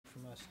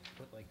us to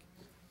put like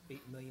 8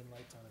 million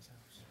lights on his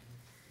house.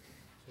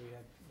 So we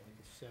had like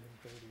a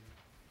 7:30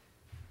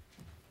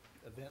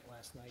 event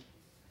last night.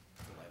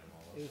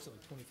 It was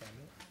like 25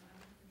 minutes.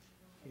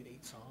 We had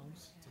 8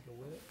 songs to go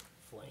with it.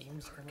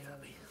 Flames coming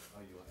out.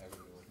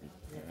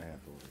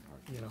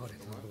 You know,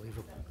 it's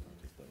unbelievable.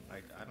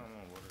 I don't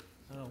know what it,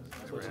 I don't know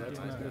what's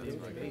on a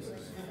daily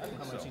basis. I don't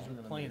know how much he's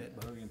been playing it,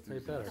 but they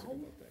better.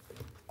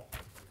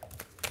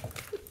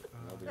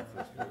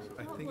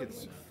 I think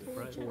it's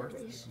fourth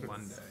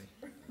Monday.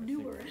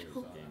 Newer.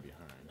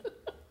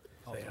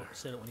 Oh, yeah.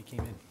 Said it when he came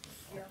in.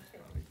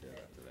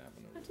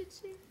 How did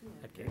she?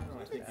 That game. I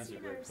haven't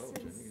seen her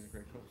since.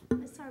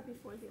 I saw her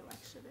before the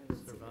election. I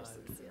haven't seen her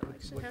since the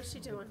election. How's she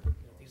doing?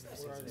 These are the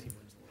seasons he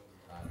wins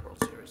the World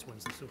Series,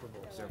 wins the Super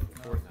Bowl.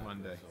 Fourth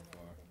Monday.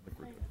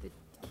 The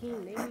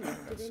team, they did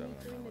anything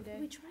today?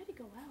 We try to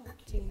go out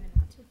to do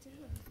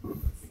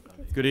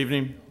it. Good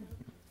evening.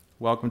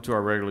 Welcome to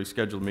our regularly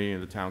scheduled meeting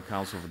of the Town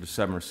Council for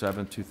December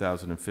 7,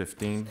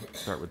 2015.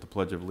 Start with the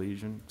Pledge of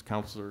Allegiance.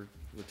 Councilor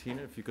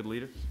Latina, if you could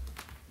lead us.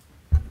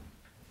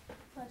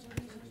 Pledge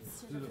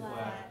allegiance to the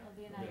flag of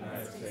the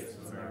United States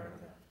of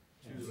America,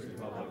 to the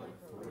republic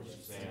for which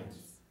it stands,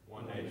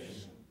 one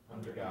nation,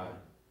 under God,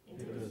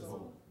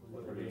 indivisible,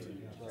 with liberty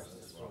and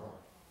justice for all.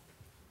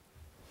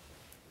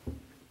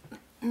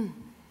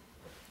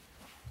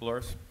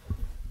 Dolores?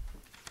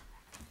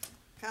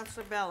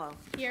 Councilor Bello.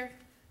 Here.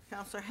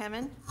 Councilor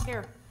Hemmond.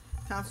 Here.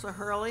 Councilor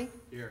Hurley.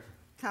 Here.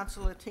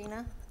 Councilor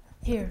Latina.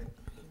 Here.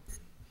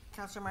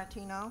 Councilor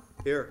Martino.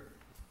 Here.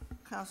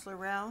 Councilor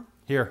Rell.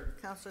 Here.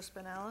 Councilor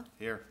Spinella.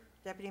 Here.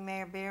 Deputy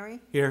Mayor Barry.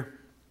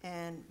 Here.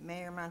 And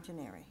Mayor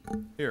Montanari.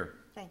 Here.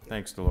 Thank you.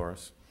 Thanks,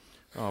 Dolores.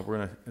 We're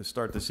going to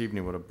start this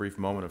evening with a brief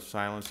moment of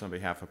silence on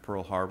behalf of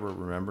Pearl Harbor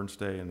Remembrance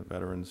Day and the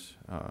veterans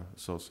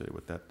associated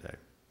with that day.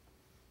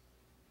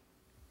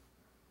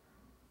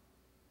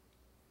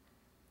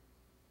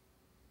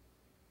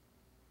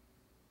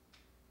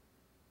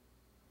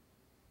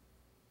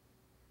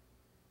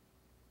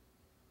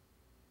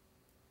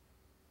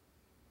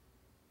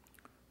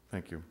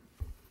 Thank you.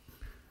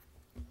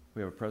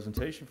 We have a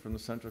presentation from the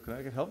Central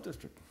Connecticut Health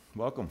District.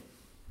 Welcome.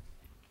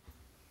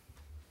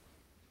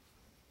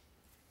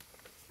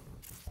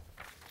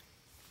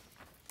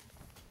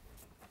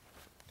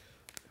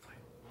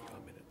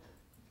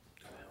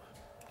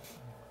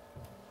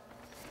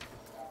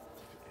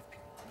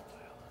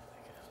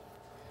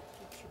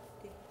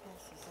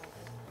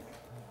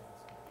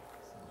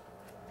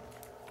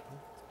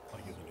 Oh,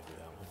 you're gonna do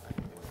that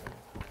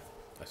one?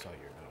 I saw your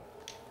note.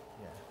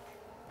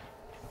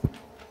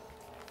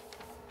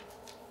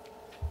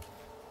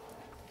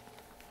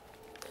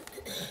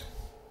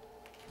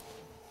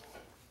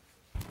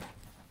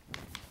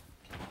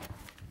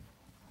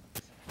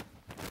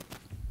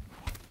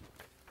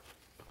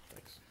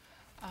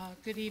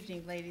 Good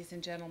evening, ladies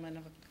and gentlemen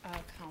of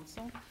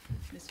Council,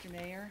 Mr.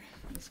 Mayor,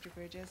 Mr.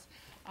 Bridges.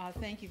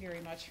 Thank you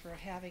very much for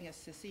having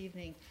us this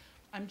evening.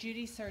 I'm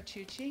Judy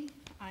Sartucci.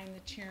 I'm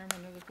the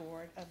chairman of the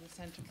board of the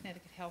Central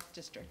Connecticut Health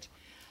District.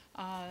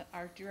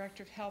 Our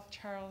Director of Health,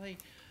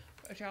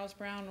 Charles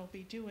Brown, will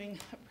be doing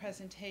a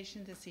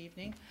presentation this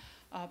evening,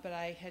 but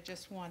I had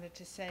just wanted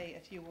to say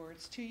a few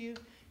words to you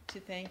to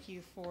thank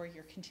you for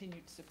your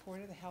continued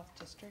support of the Health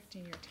District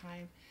and your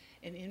time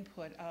and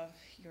input of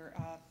your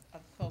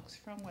of folks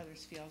from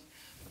Wethersfield.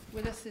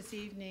 With us this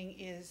evening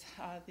is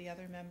the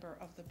other member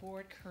of the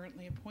board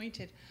currently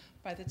appointed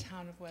by the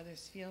town of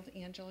Wethersfield,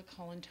 Angela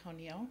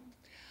Colantonio.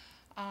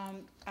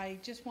 I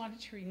just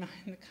wanted to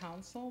remind the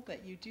council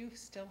that you do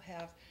still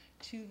have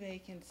 2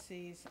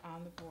 vacancies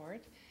on the board,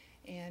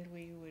 and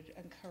we would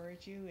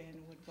encourage you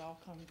and would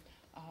welcome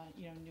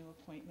new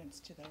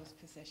appointments to those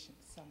positions.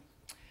 So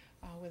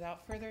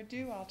without further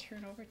ado, I'll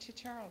turn over to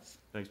Charles.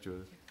 Thanks,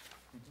 Judith.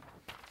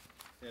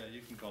 Yeah,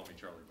 you can call me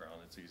Charlie Brown.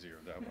 It's easier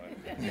that way.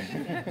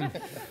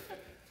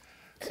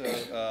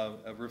 So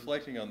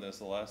reflecting on this,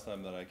 the last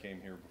time that I came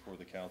here before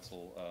the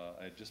council,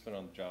 I had just been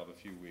on the job a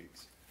few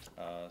weeks.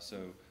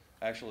 So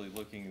actually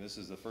this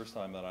is the first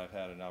time that I've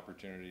had an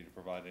opportunity to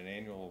provide an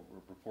annual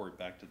report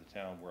back to the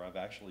town where I've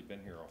actually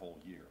been here a whole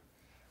year.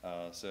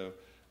 So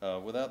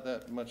without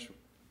that much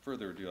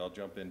further ado, I'll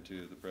jump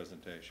into the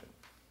presentation.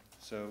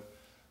 So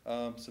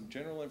some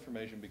general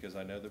information, because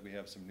I know that we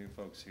have some new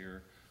folks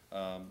here,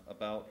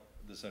 about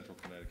the Central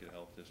Connecticut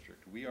Health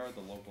District. We are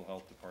the local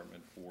health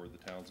department for the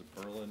towns of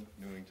Berlin,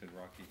 Newington,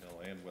 Rocky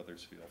Hill, and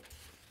Wethersfield.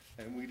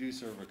 And we do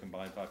serve a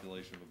combined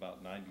population of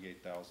about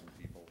 98,000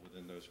 people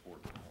within those 4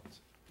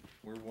 towns.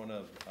 We're one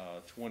of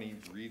 20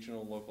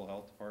 regional local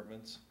health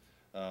departments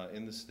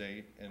in the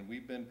state, and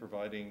we've been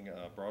providing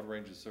a broad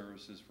range of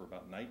services for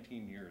about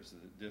 19 years.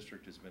 The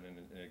district has been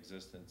in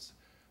existence.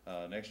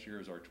 Next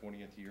year is our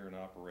 20th year in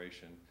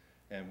operation.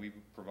 And we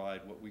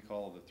provide what we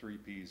call the 3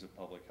 Ps of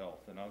public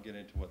health. And I'll get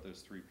into what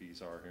those 3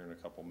 Ps are here in a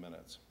couple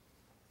minutes.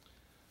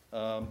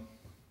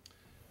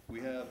 We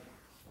have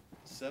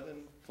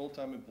 7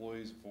 full-time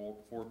employees, 4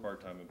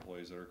 part-time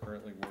employees that are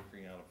currently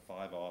working out of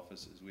 5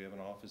 offices. We have an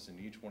office in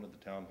each one of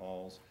the town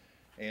halls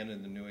and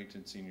in the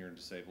Newington Senior and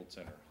Disabled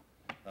Center.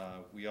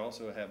 We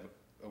also have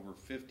over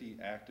 50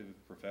 active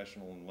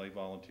professional and lay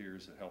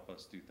volunteers that help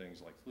us do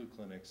things like flu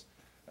clinics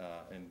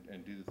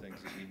and do the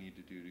things that we need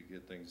to do to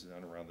get things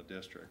done around the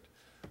district.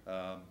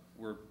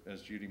 We're,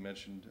 as Judy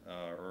mentioned,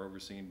 are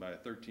overseen by a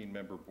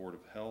 13-member Board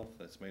of Health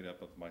that's made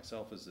up of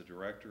myself as the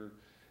director,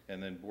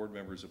 and then board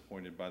members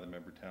appointed by the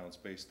member towns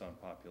based on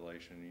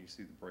population. And you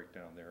see the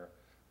breakdown there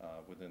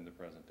within the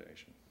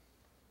presentation.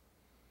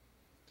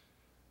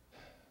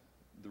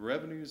 The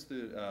revenues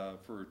that,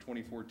 for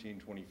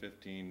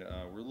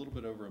 2014-2015 were a little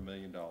bit over $1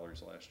 million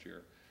last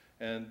year.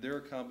 And they're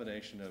a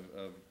combination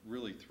of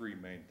really three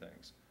main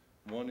things.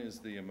 One is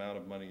the amount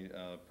of money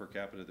per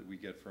capita that we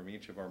get from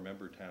each of our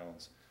member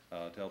towns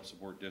to help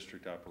support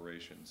district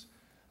operations.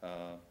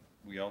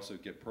 We also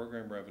get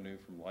program revenue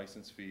from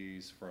license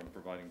fees, from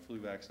providing flu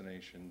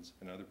vaccinations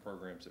and other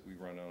programs that we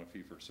run on a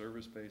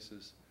fee-for-service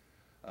basis.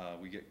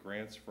 We get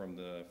grants from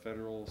the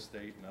federal,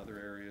 state, and other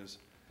areas.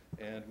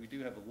 And we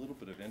do have a little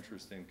bit of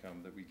interest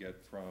income that we get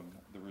from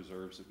the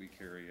reserves that we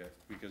carry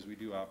because we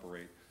do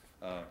operate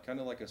kind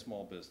of like a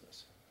small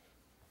business.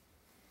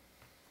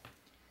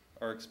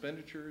 Our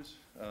expenditures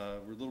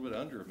were a little bit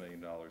under $1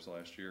 million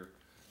last year.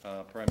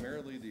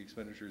 Primarily the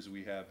expenditures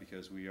we have,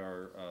 because we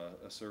are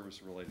a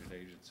service-related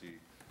agency,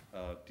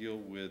 deal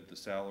with the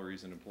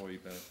salaries and employee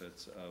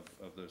benefits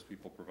of those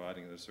people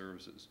providing those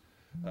services,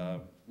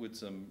 with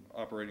some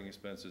operating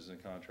expenses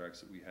and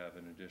contracts that we have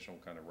in additional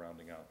kind of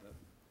rounding out that.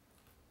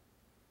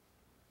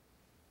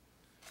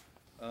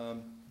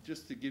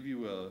 Just to give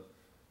you a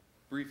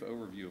brief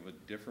overview of a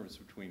difference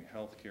between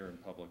healthcare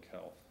and public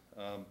health,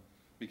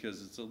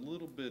 because it's a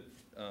little bit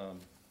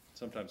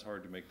sometimes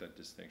hard to make that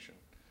distinction.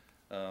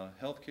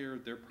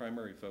 Healthcare, their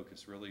primary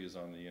focus really is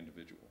on the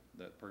individual,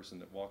 that person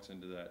that walks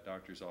into that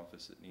doctor's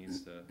office that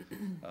needs to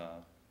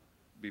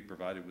be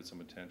provided with some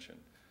attention.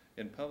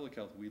 In public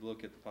health, we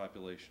look at the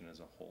population as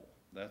a whole.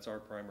 That's our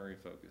primary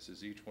focus,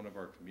 is each one of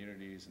our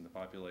communities and the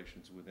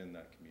populations within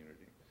that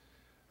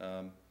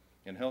community.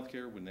 In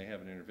healthcare, when they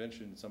have an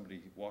intervention,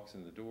 somebody walks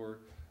in the door,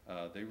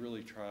 they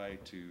really try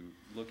to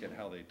look at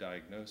how they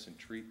diagnose and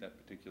treat that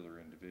particular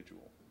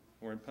individual.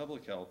 Or in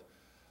public health,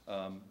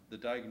 the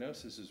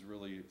diagnosis is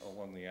really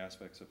along the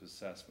aspects of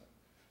assessment.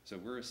 So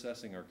we're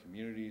assessing our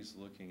communities,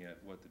 looking at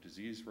what the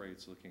disease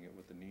rates, looking at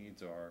what the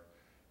needs are,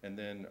 and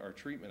then our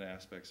treatment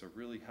aspects are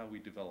really how we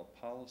develop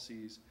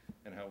policies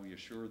and how we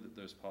assure that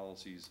those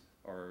policies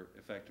are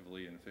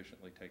effectively and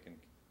efficiently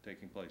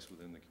taking place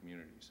within the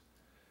communities.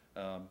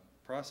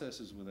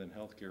 Processes within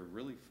healthcare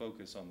really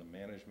focus on the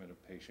management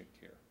of patient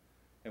care.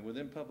 And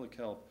within public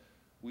health,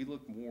 we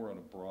look more on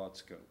a broad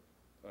scope,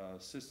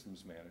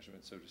 systems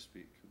management, so to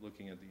speak,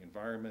 looking at the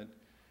environment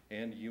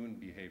and human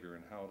behavior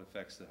and how it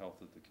affects the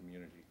health of the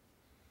community.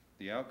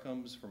 The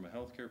outcomes from a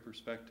healthcare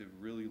perspective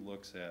really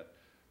looks at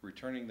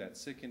returning that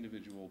sick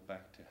individual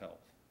back to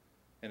health.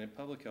 And in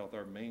public health,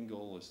 our main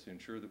goal is to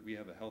ensure that we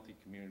have a healthy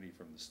community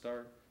from the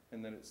start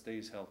and that it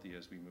stays healthy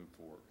as we move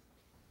forward.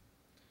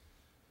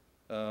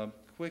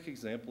 Quick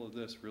example of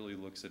this really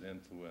looks at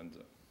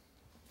influenza.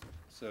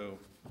 So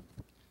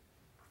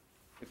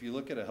if you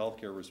look at a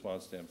healthcare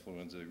response to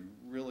influenza,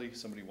 really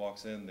somebody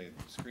walks in, they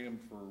screen them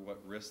for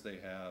what risks they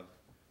have,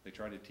 they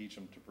try to teach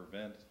them to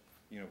prevent,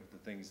 the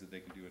things that they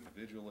can do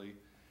individually,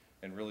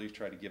 and really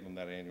try to give them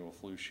that annual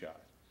flu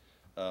shot.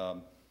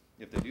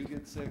 If they do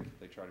get sick,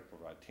 they try to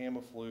provide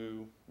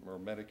Tamiflu or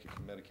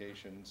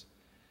medications,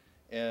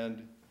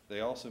 and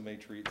they also may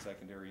treat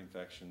secondary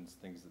infections,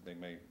 things that they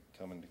may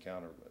come into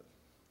encounter with.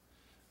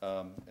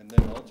 And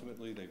then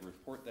ultimately, they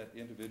report that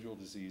individual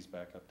disease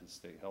back up to the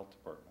state health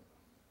department.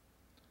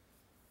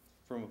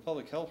 From a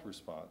public health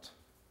response,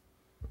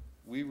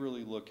 we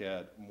really look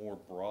at more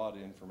broad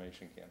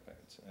information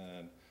campaigns.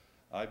 And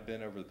I've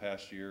been over the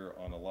past year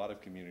on a lot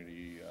of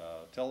community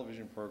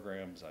television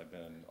programs. I've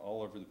been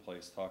all over the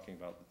place talking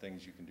about the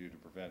things you can do to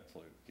prevent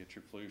flu. Get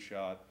your flu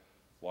shot,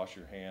 wash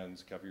your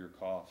hands, cover your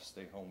cough,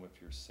 stay home if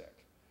you're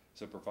sick.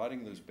 So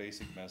providing those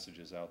basic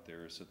messages out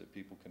there so that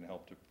people can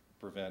help to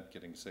prevent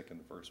getting sick in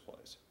the first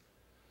place.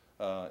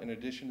 In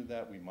addition to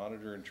that, we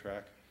monitor and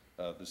track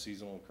the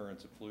seasonal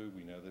occurrence of flu.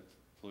 We know that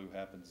flu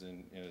happens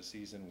in a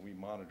season. We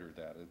monitor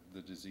that,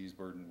 the disease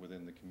burden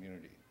within the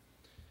community.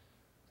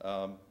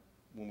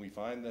 When we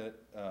find that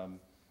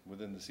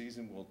within the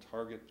season, we'll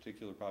target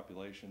particular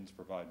populations,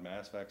 provide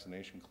mass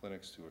vaccination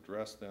clinics to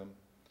address them,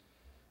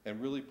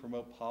 and really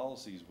promote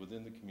policies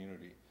within the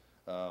community,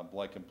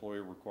 like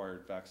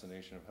employer-required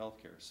vaccination of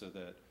healthcare, so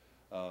that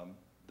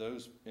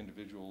those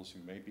individuals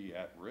who may be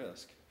at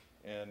risk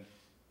and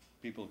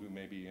people who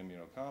may be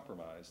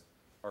immunocompromised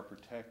are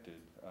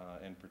protected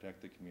and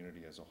protect the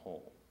community as a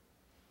whole.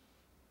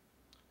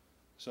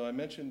 So I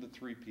mentioned the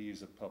 3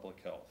 Ps of public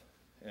health.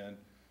 And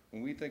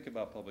when we think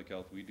about public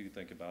health, we do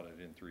think about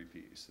it in 3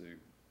 Ps.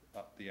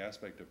 The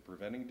aspect of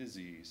preventing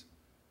disease,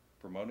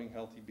 promoting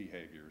healthy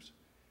behaviors,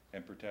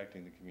 and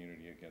protecting the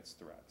community against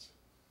threats.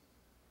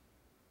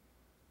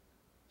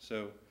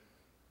 So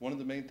one of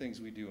the main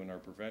things we do in our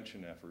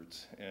prevention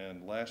efforts,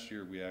 and last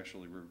year we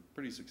actually were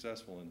pretty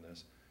successful in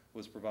this,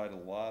 was provide a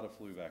lot of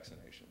flu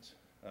vaccinations.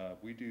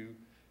 We do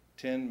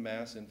 10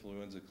 mass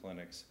influenza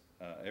clinics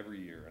every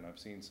year, and I've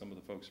seen some of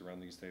the folks around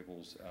these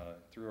tables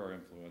through our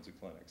influenza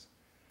clinics.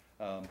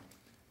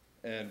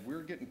 And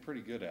we're getting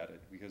pretty good at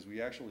it because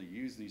we actually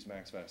use these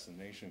max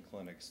vaccination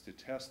clinics to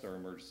test our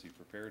emergency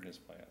preparedness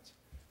plans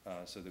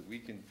so that we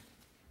can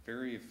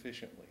very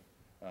efficiently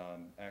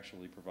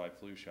actually provide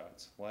flu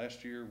shots.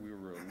 Last year, we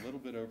were a little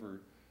bit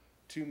over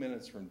 2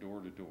 minutes from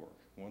door to door.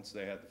 Once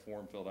they had the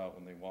form filled out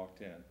when they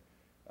walked in,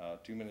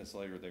 2 minutes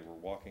later, they were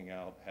walking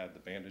out, had the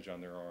bandage on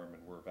their arm,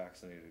 and were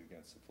vaccinated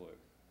against the flu.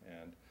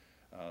 And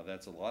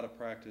that's a lot of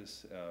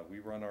practice. We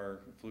run our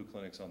flu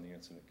clinics on the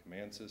incident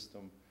command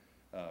system.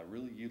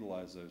 Really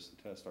utilize those to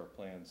test our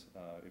plans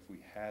if we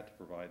had to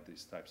provide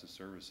these types of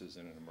services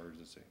in an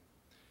emergency.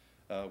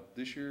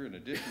 This year, in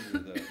addition to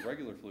the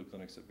regular flu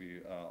clinics that we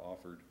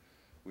offered,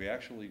 we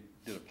actually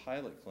did a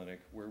pilot clinic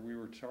where we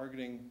were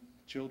targeting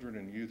children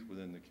and youth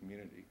within the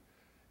community.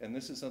 And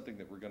this is something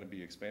that we're going to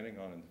be expanding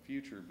on in the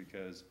future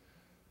because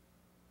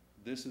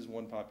this is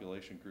one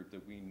population group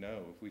that we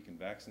know if we can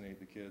vaccinate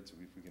the kids,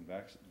 if we can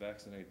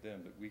vaccinate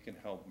them, that we can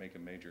help make a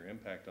major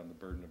impact on the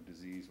burden of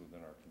disease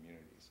within our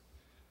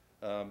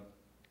communities.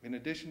 In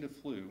addition to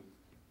flu,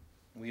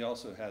 we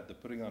also had the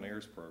Putting on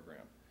Airs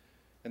program.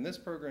 And this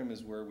program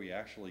is where we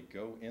actually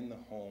go in the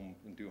home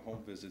and do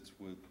home visits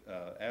with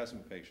asthma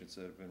patients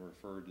that have been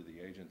referred to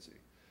the agency.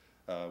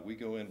 We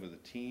go in with a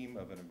team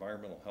of an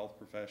environmental health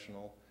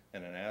professional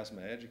and an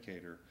asthma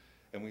educator,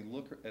 and we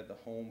look at the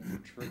home for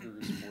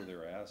triggers for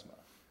their asthma.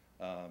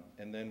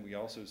 And then we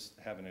also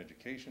have an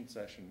education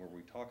session where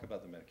we talk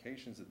about the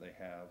medications that they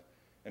have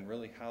and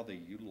really how they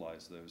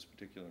utilize those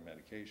particular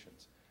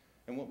medications.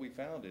 And what we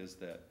found is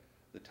that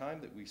the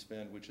time that we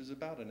spend, which is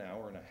about an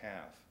hour and a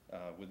half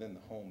within the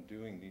home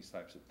doing these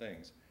types of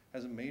things,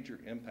 has a major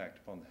impact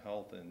upon the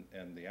health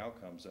and the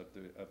outcomes of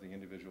the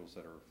individuals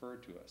that are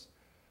referred to us.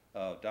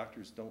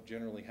 Doctors don't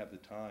generally have the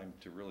time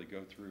to really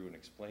go through and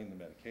explain the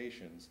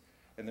medications,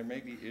 and there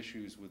may be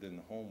issues within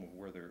the home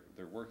where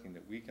they're working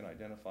that we can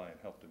identify and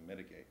help to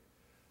mitigate.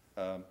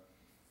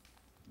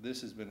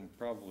 This has been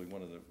probably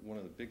one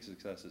of the big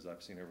successes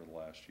I've seen over the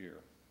last year.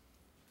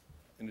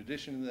 In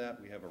addition to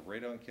that, we have a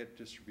radon kit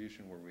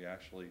distribution where we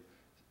actually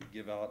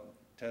give out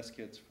test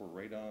kits for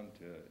radon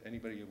to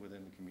anybody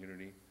within the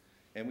community.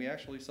 And we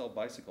actually sell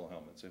bicycle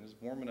helmets, and it's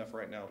warm enough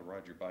right now to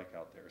ride your bike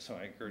out there. So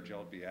I encourage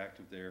y'all to be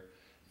active there.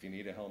 If you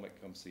need a helmet,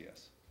 come see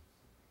us.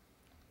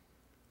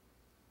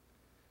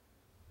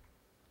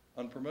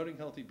 On promoting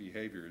healthy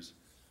behaviors,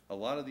 a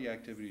lot of the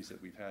activities that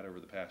we've had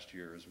over the past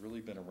year has really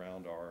been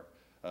around our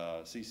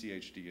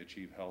CCHD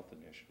Achieve Health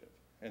initiative.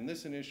 And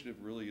this initiative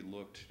really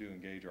looked to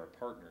engage our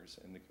partners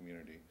in the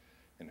community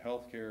in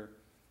healthcare,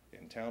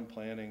 in town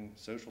planning,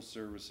 social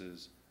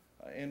services,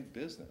 and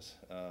business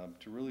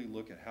to really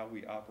look at how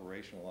we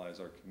operationalize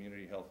our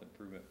community health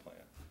improvement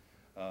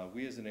plan.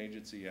 We as an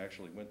agency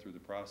actually went through the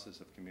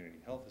process of community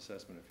health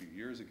assessment a few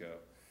years ago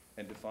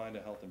and defined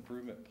a health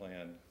improvement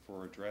plan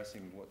for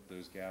addressing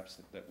those gaps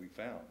that we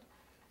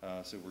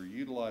found. So we're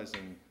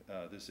utilizing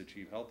this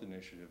Achieve Health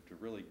initiative to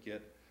really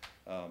get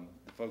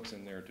the folks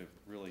in there to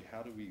really,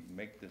 how do we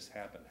make this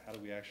happen? How do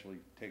we actually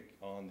take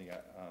on the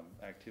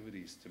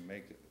activities to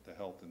make the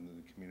health in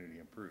the community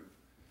improve?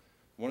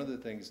 One of the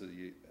things that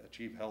the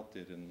Achieve Health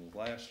did in the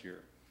last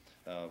year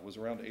was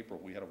around April.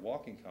 We had a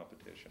walking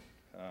competition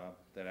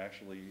that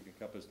actually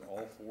encompassed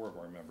all 4 of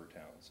our member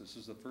towns. This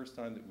is the first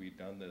time that we'd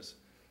done this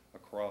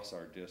across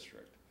our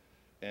district,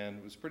 and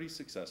it was pretty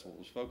successful. It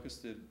was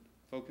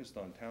focused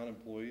on town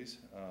employees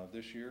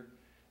this year,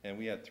 and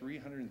we had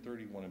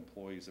 331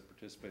 employees that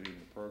participated in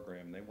the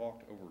program. They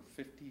walked over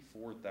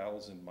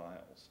 54,000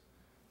 miles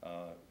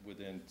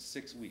within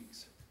 6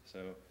 weeks,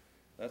 so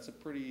that's a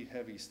pretty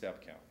heavy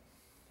step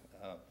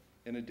count.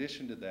 In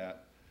addition to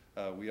that,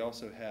 we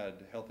also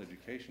had health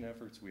education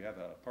efforts. We have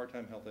a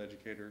part-time health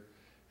educator,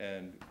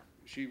 and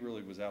she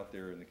really was out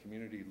there in the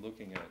community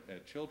looking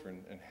at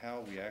children and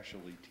how we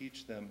actually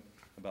teach them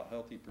about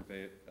healthy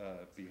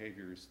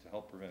behaviors to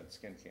help prevent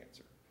skin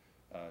cancer.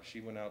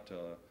 She went out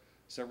to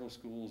several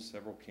schools,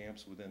 several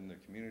camps within the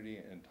community,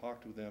 and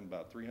talked with them,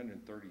 about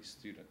 330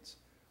 students,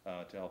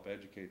 to help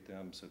educate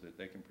them so that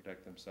they can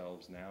protect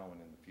themselves now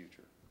and in the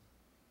future.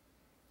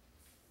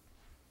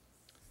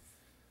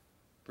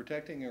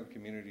 Protecting our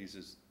communities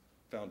is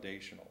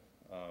foundational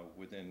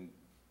within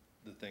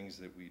the things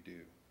that we do.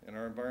 And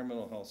our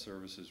environmental health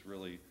services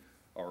really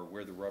are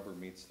where the rubber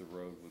meets the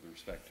road with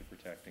respect to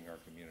protecting our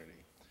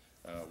community.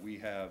 We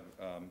have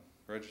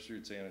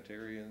registered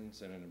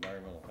sanitarians and an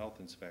environmental health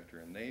inspector,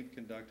 and they've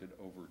conducted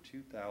over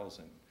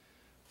 2,000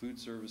 food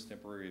service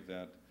temporary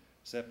event,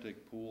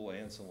 septic, pool,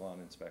 and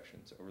salon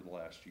inspections over the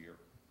last year.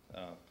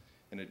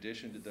 In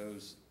addition to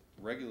those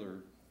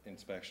regular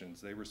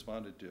inspections, they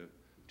responded to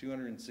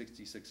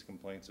 266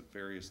 complaints of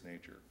various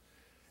nature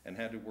and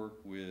had to work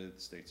with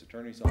State's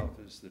Attorney's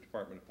Office, the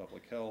Department of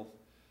Public Health,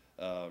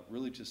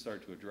 really to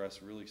start to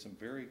address really some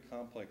very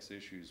complex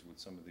issues with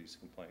some of these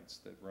complaints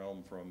that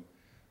realm from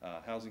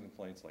housing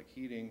complaints like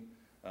heating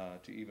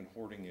to even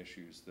hoarding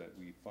issues that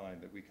we find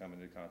that we come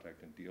into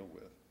contact and deal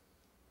with.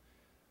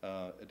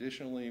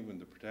 Additionally, when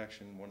the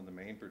protection, one of the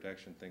main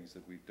protection things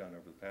that we've done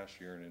over the past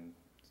year and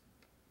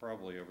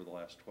probably over the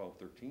last 12,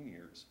 13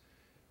 years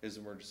is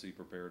emergency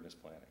preparedness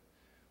planning.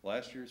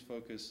 Last year's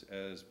focus,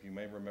 as you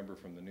may remember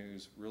from the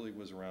news, really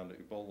was around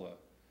Ebola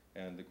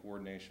and the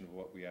coordination of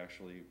what we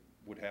actually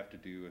would have to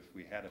do if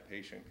we had a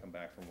patient come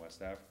back from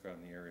West Africa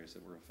in the areas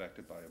that were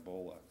affected by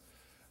Ebola.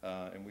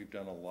 And we've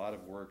done a lot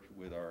of work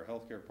with our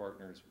healthcare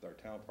partners, with our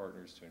town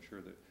partners, to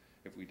ensure that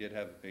if we did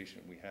have a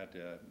patient, we had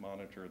to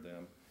monitor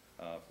them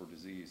for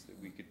disease, that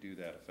we could do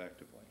that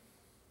effectively.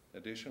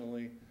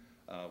 Additionally,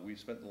 we've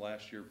spent the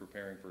last year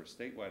preparing for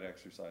statewide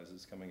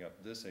exercises coming up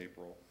this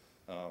April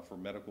for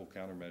medical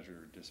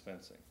countermeasure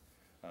dispensing.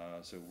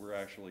 So we're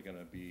actually going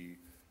to be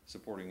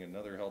supporting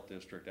another health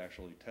district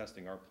actually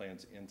testing our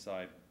plans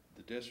inside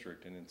the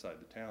district and inside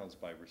the towns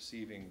by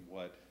receiving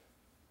what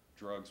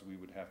drugs we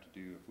would have to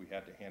do if we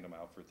had to hand them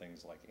out for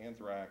things like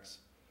anthrax,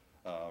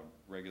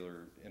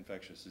 regular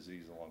infectious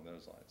disease along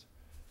those lines.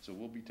 So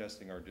we'll be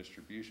testing our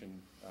distribution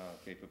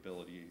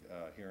capability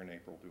here in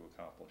April to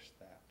accomplish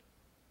that.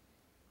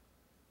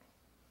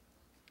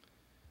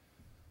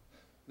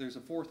 There's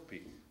a fourth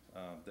P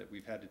that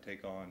we've had to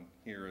take on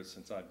here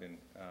since I've been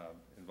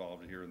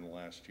involved here in the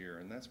last year,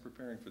 and that's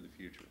preparing for the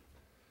future.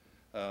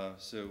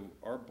 So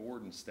our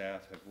board and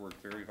staff have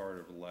worked very hard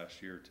over the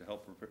last year to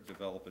help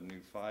develop a new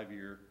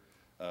 5-year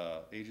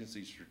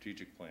agency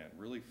strategic plan,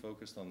 really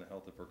focused on the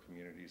health of our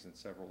communities in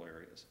several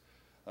areas.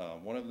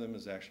 One of them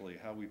is actually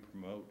how we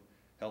promote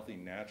healthy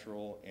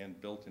natural and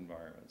built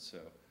environments, so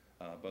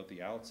both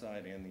the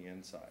outside and the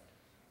inside.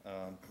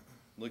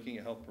 Looking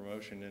at health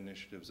promotion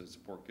initiatives that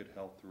support good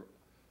health through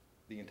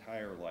the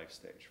entire life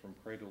stage, from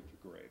cradle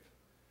to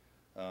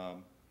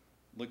grave.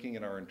 Looking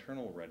at our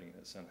internal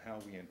readiness and how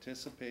we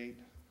anticipate,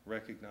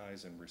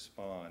 recognize, and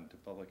respond to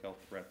public health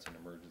threats and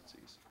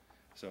emergencies.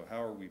 So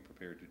how are we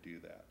prepared to do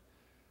that?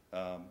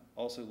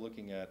 Also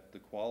looking at the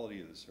quality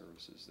of the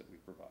services that we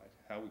provide,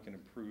 how we can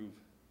improve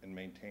and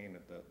maintain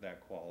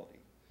that quality.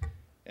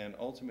 And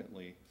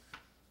ultimately,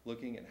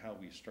 looking at how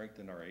we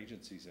strengthen our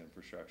agency's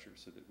infrastructure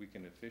so that we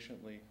can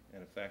efficiently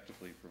and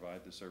effectively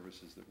provide the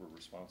services that we're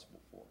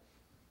responsible for.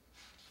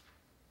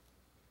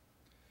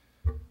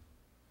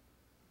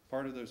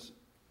 Part of those,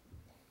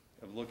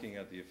 of looking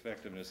at the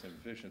effectiveness and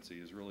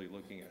efficiency, is really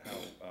looking at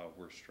how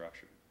we're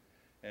structured.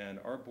 And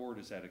our board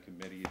has had a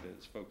committee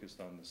that's focused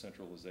on the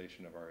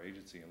centralization of our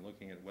agency and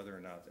looking at whether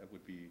or not that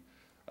would be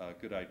a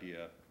good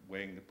idea,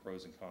 weighing the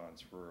pros and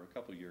cons for a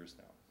couple years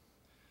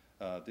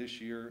now.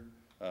 This year,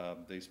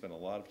 they spent a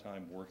lot of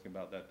time working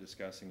about that,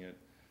 discussing it,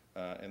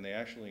 and they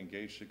actually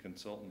engaged a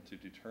consultant to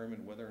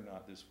determine whether or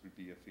not this would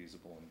be a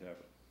feasible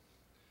endeavor.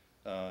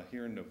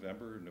 Here in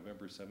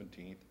November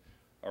 17th,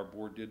 our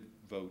board did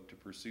vote to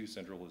pursue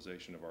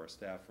centralization of our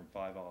staff from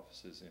 5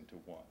 offices into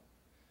 1.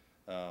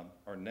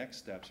 Our next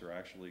steps are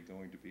actually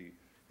going to be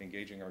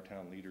engaging our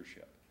town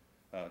leadership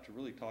to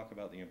really talk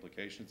about the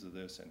implications of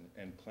this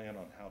and plan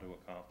on how to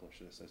accomplish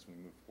this as we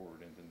move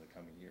forward into the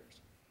coming years.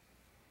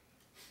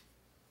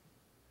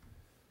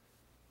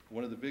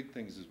 One of the big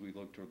things as we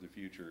look toward the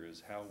future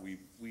is how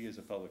we as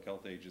a public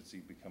health agency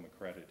become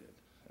accredited.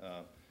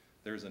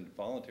 There's a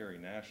voluntary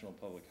national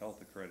public health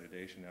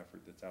accreditation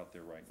effort that's out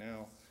there right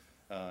now.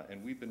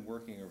 And we've been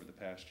working over the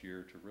past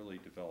year to really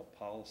develop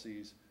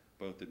policies,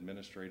 both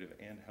administrative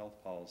and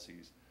health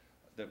policies,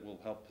 that will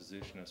help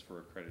position us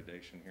for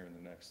accreditation here in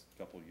the next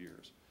couple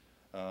years.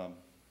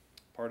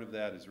 Part of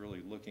that is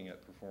really looking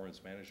at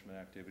performance management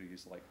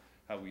activities, like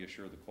how we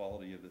assure the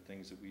quality of the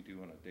things that we do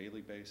on a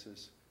daily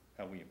basis,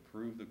 how we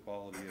improve the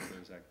quality of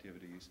those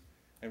activities,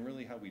 and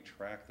really how we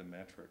track the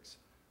metrics.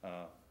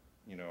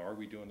 You know, are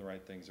we doing the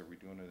right things? Are we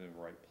doing it in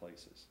the right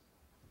places?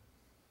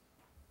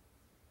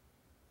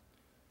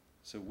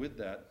 So with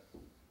that,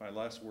 my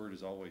last word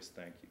is always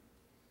thank you.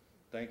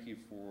 Thank you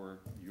for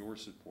your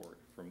support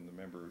from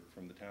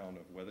the town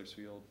of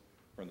Wethersfield,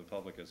 from the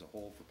public as a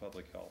whole for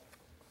public health.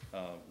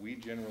 We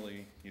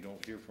generally, you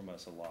don't hear from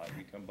us a lot.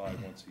 We come by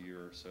once a year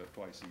or so,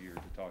 twice a year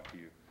to talk to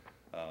you.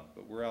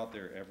 But we're out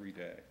there every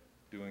day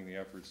doing the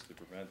efforts to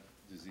prevent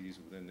disease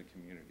within the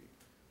community.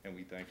 And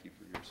we thank you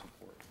for your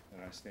support.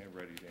 And I stand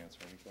ready to answer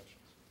any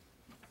questions.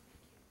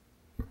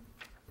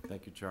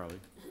 Thank you, Charlie.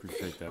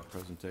 Appreciate that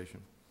presentation.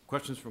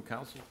 Questions from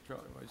council?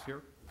 Charlie, is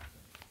here?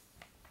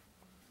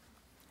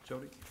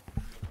 Jody?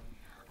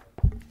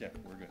 Yeah,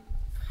 we're good.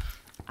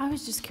 I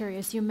was just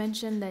curious, you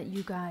mentioned that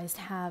you guys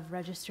have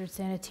registered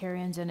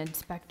sanitarians and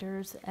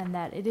inspectors, and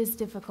that it is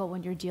difficult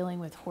when you're dealing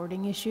with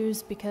hoarding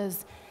issues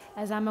because,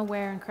 as I'm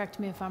aware, and correct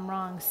me if I'm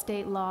wrong,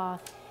 state law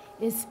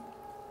is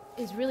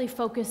really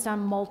focused on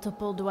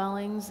multiple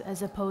dwellings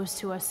as opposed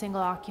to a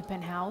single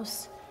occupant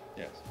house.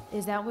 Yes.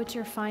 Is that what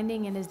you're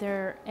finding, and is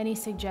there any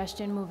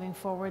suggestion moving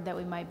forward that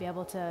we might be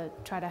able to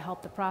try to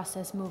help the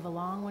process move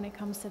along when it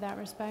comes to that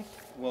respect?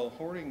 Well,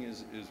 hoarding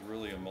is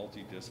really a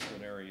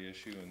multidisciplinary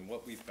issue, and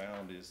what we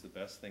found is the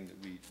best thing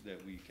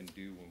that we can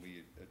do when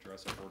we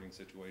address a hoarding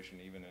situation,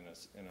 even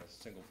in a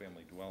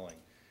single-family dwelling,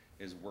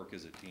 is work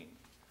as a team.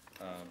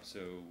 So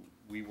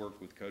we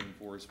work with code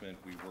enforcement,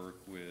 we work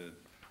with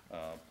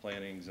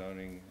planning,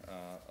 zoning,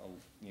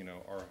 you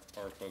know,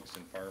 our folks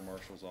in fire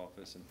marshal's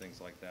office and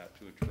things like that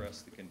to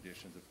address the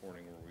conditions of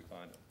hoarding where we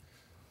find them.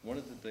 One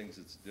of the things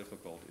that's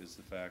difficult is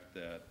the fact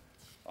that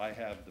I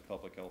have the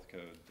public health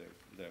code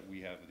that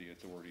we have the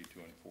authority to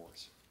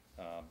enforce,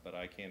 but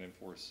I can't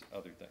enforce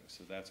other things.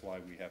 So that's why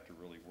we have to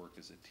really work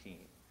as a team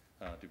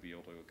to be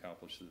able to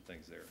accomplish the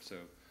things there. So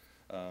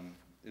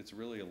it's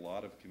really a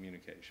lot of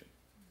communication.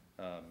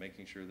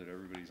 Making sure that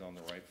everybody's on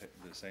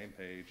the same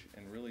page,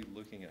 and really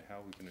looking at how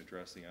we can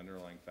address the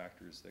underlying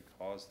factors that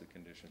cause the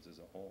conditions as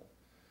a whole.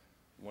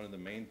 One of the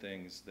main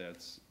things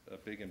that's a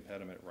big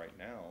impediment right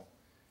now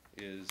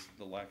is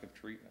the lack of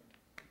treatment.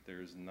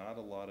 There's not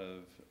a lot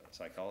of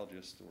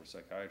psychologists or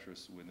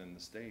psychiatrists within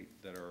the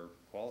state that are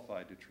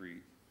qualified to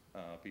treat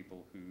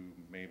people who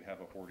may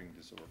have a hoarding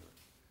disorder.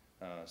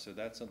 So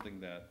that's something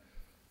that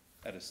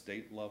at a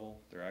state level,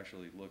 they're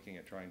actually looking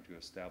at trying to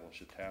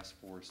establish a task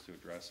force to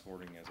address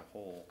hoarding as a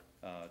whole,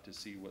 to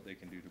see what they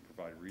can do to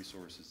provide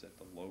resources at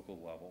the local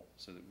level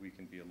so that we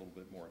can be a little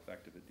bit more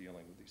effective at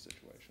dealing with these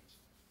situations.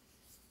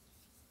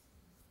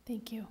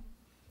 Thank you.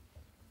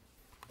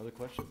 Other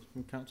questions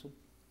from council?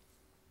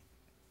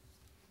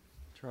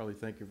 Charlie,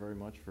 thank you very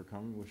much for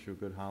coming. Wish you a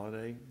good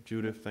holiday.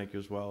 Judith, thank you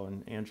as well.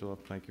 And Angela,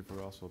 thank you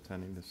for also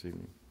attending this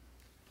evening.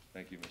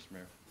 Thank you, Mr.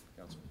 Mayor,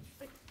 Council.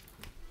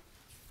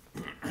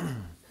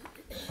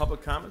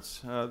 Public comments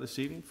this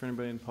evening for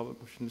anybody in the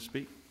public wishing to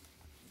speak?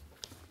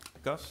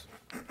 Gus?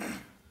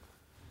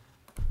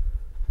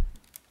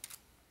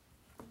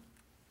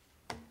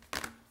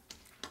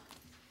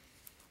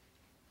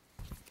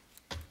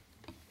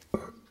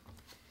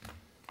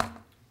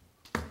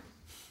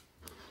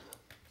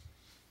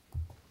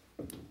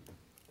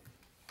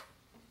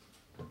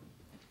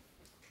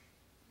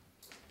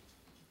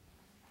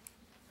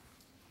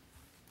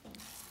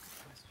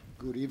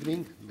 Good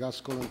evening, Gus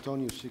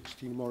Colantonio,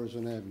 16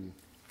 Morrison Avenue.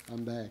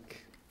 I'm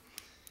back.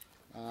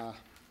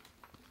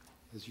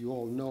 As you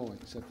all know,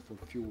 except for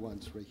a few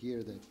ones right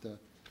here, that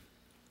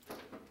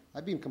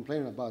I've been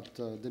complaining about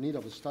the need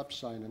of a stop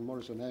sign on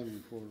Morrison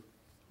Avenue for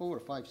over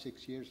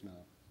 5-6 years now.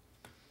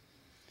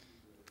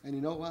 And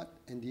you know what?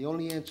 And the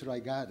only answer I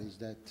got is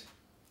that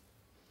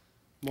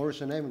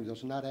Morrison Avenue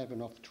does not have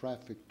enough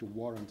traffic to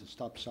warrant a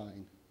stop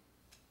sign.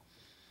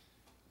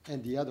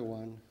 And the other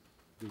one,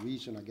 the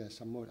reason I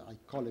guess I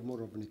call it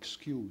more of an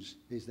excuse,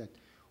 is that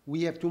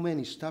we have too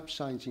many stop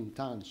signs in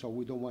town, so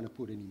we don't want to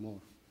put any more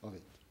of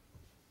it.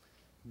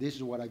 This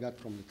is what I got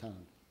from the town.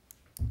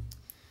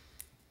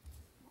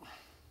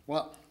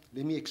 Well,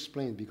 let me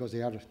explain, because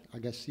there are, I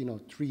guess, 3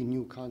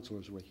 new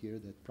councilors right here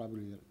that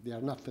probably they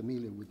are not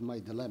familiar with my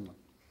dilemma.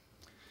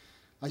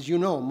 As you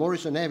know,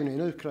 Morrison Avenue and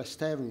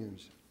Hillcrest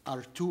Avenues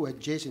are 2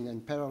 adjacent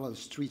and parallel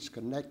streets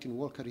connecting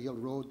Walker Hill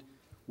Road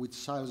with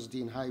Silas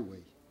Dean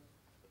Highway,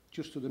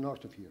 just to the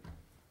north of here,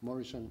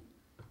 Morrison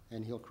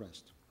and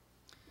Hillcrest.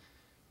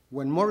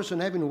 When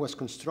Morrison Avenue was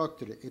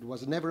constructed, it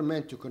was never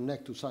meant to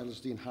connect to Silas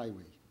Dean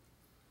Highway.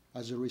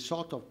 As a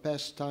result of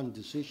past town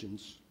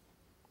decisions,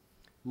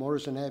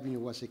 Morrison Avenue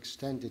was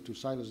extended to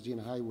Silas Dean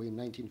Highway in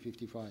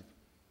 1955.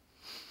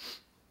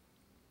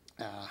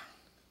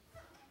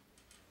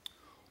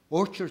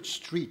 Orchard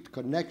Street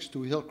connects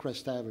to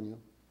Hillcrest Avenue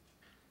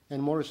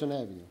and Morrison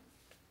Avenue.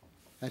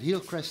 At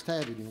Hillcrest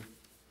Avenue,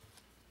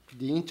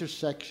 the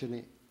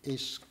intersection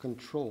is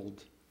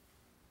controlled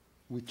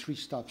with 3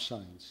 stop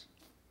signs.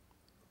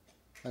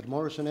 At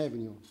Morrison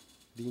Avenue,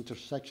 the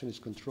intersection is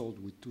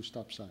controlled with 2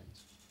 stop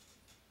signs.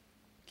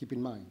 Keep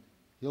in mind,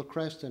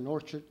 Hillcrest and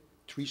Orchard,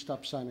 3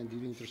 stop signs in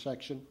the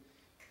intersection.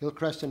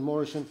 Hillcrest and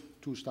Morrison,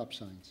 2 stop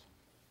signs.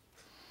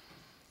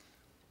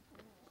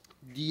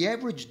 The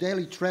average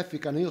daily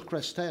traffic on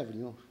Hillcrest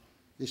Avenue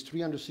is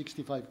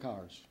 365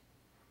 cars.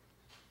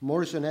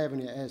 Morrison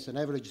Avenue has an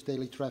average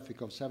daily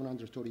traffic of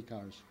 730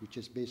 cars, which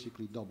is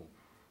basically double.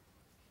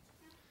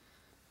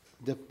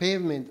 The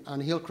pavement on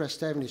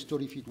Hillcrest Avenue is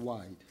 30 feet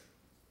wide.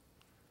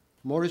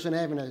 Morrison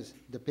Avenue,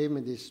 the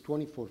pavement is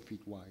 24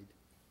 feet wide.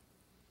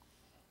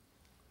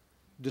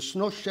 The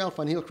snow shelf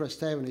on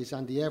Hillcrest Avenue is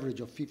on the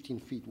average of 15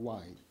 feet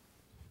wide.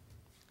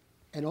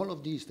 And all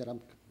of these that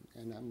I'm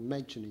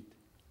mentioning,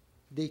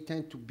 they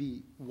tend to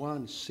be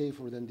one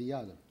safer than the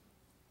other.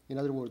 In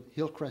other words,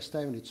 Hillcrest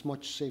Avenue is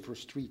much safer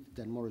street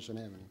than Morrison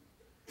Avenue.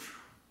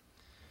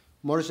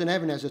 Morrison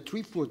Avenue has a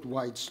 3-foot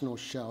wide snow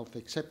shelf,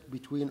 except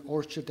between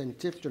Orchard and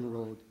Tifton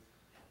Road,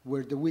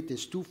 where the width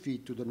is 2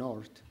 feet to the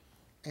north,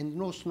 and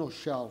no snow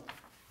shelf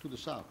to the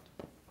south.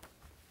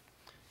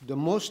 The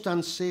most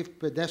unsafe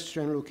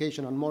pedestrian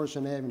location on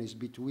Morrison Avenue is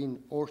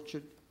between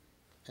Orchard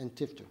and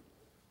Tifton.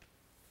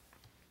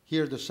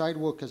 Here, the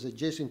sidewalk is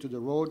adjacent to the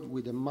road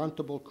with a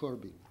mountable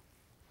curbing.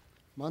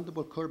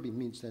 Mountable curbing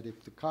means that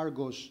if the car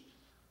goes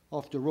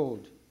off the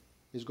road,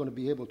 it's going to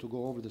be able to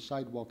go over the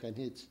sidewalk and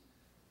hit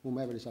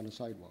whomever is on the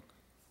sidewalk.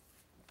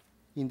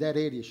 In that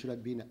area should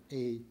have been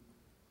a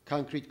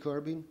concrete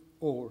curbing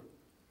or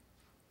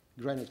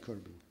granite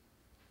curbing.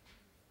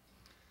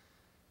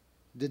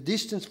 The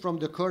distance from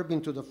the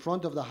curbing to the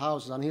front of the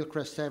house on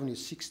Hillcrest Avenue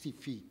is 60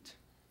 feet,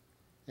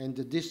 and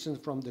the distance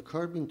from the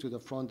curbing to the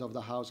front of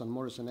the house on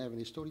Morrison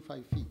Avenue is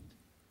 35 feet.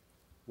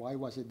 Why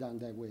was it done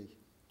that way?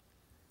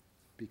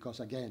 Because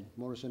again,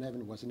 Morrison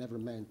Avenue was never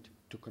meant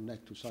to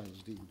connect to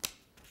Cyrus Dean.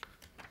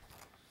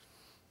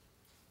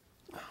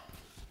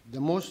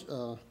 The most,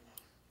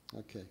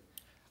 okay.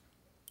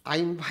 I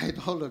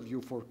invite all of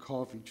you for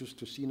coffee just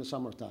to see in the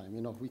summertime.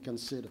 You know, we can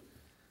sit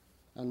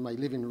in my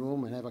living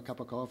room and have a cup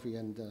of coffee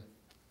and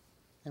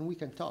we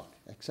can talk,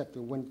 except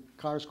when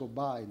cars go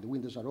by and the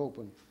windows are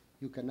open,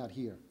 you cannot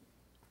hear.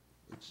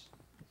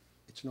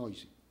 It's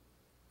noisy.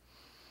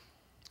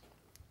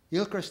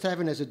 Hillcrest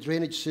Avenue has a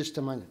drainage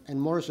system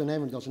and Morrison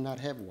Avenue does not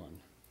have one.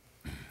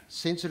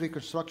 Since the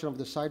reconstruction of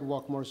the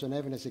sidewalk, Morrison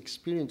Avenue has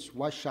experienced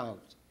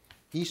washout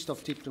east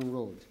of Tipton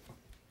Road.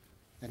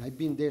 And I've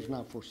been there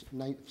now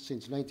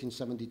since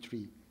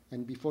 1973.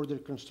 And before the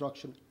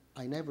reconstruction,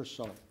 I never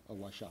saw a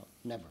washout,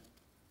 never.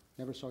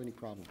 Never saw any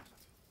problems.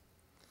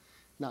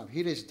 Now,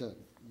 here is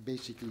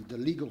basically the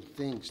legal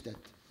things that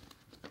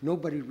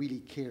nobody really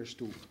cares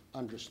to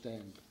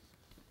understand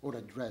or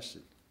address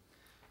it.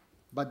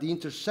 But the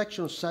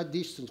intersection side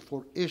distance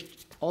for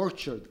East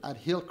Orchard at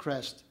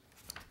Hillcrest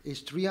is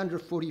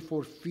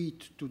 344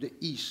 feet to the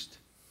east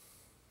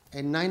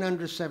and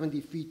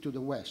 970 feet to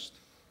the west.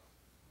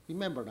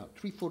 Remember now,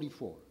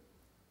 344.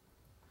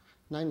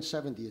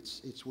 970,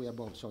 it's way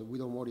above, so we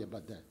don't worry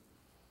about that.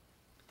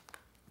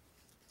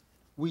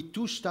 With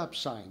 2 stop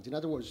signs, in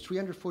other words,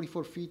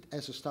 344 feet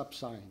as a stop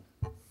sign.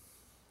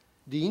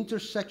 The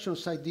intersection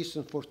side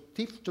distance for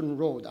Tifton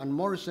Road and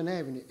Morrison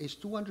Avenue is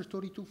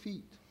 232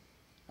 feet.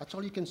 That's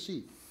all you can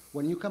see.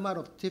 When you come out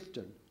of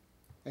Tifton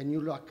and you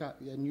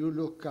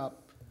look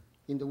up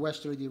in the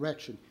westerly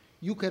direction,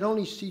 you can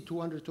only see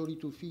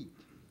 232 feet.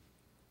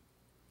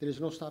 There is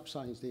no stop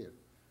signs there.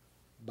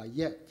 But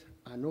yet,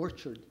 on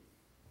Orchard,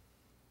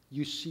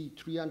 you see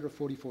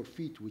 344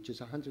 feet, which is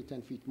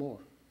 110 feet more,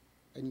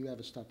 and you have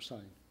a stop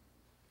sign.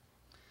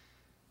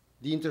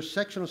 The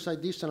intersectional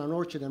side distance on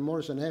Orchard and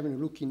Morrison Avenue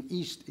looking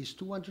east is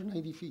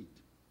 290 feet.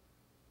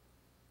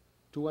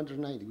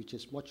 290, which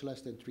is much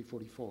less than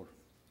 344.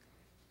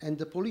 And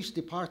the police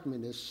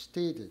department has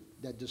stated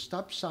that the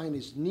stop sign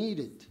is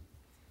needed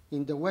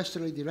in the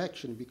westerly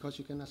direction because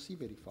you cannot see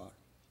very far.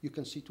 You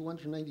can see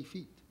 290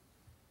 feet.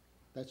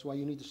 That's why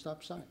you need a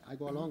stop sign. I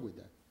go along with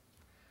that.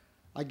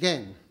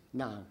 Again,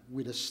 now,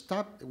 with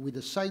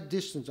a side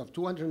distance of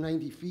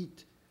 290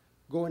 feet,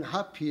 going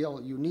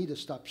uphill, you need a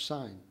stop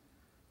sign.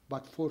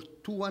 But for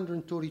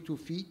 232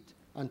 feet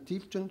on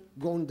Tifton,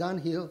 going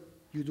downhill,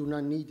 you do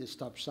not need a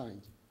stop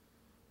sign.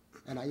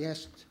 And I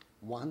asked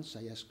once,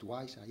 I asked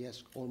twice, I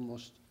asked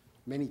almost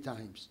many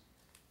times,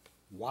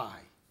 why?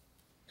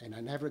 And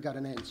I never got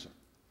an answer.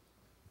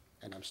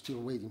 And I'm still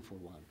waiting for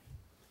one.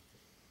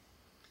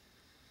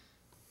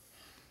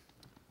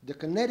 The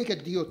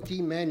Connecticut DOT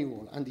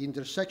manual on the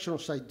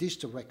intersectional side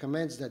distance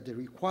recommends that the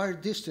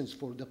required distance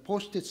for the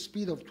posted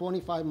speed of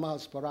 25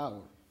 miles per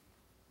hour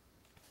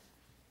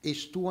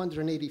is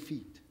 280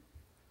 feet.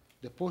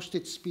 The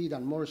posted speed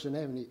on Morrison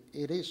Avenue,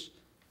 it is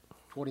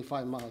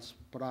 25 miles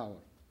per hour.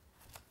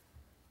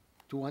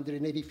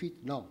 280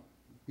 feet? No,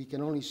 we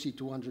can only see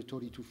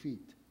 232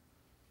 feet.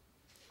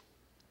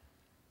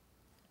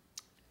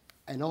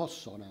 And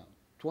also now,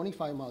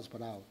 25 miles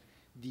per hour,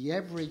 the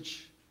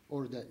average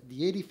or the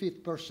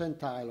 85th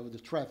percentile of the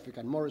traffic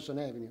on Morrison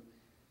Avenue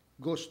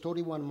goes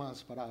 31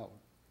 miles per hour.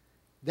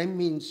 That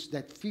means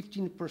that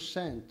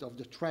 15% of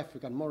the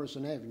traffic on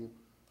Morrison Avenue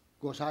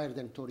goes higher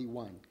than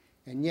 31.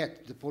 And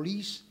yet the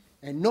police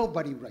and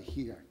nobody right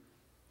here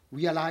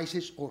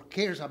realizes or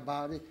cares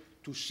about it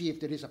to see if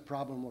there is a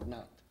problem or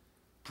not.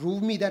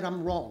 Prove me that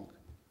I'm wrong,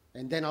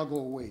 and then I'll go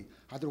away.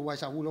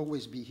 Otherwise, I will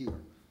always be here.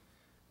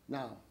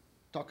 Now,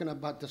 talking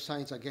about the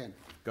signs again.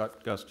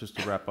 Gus, just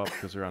to wrap up,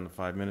 because we're on the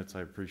 5 minutes,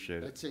 I appreciate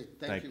it. That's it.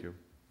 Thank you.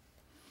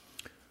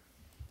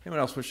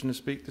 Anyone else wishing to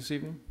speak this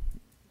evening?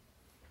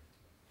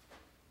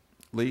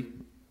 Lee?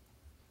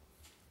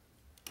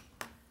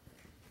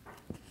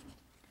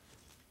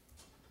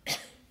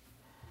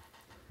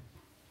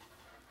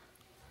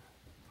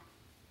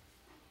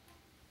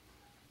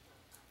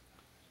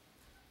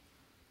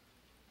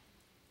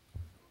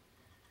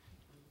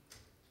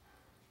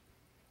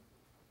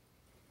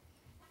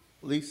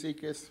 Lee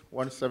Seekis,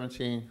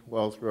 117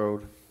 Wells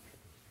Road.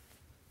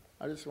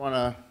 I just want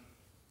to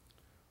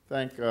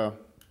thank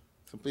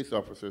some police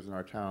officers in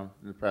our town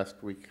in the past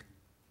week.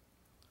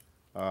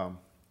 I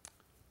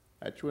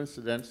had 2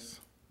 incidents.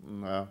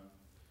 One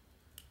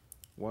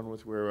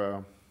was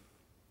where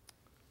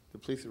the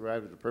police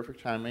arrived at the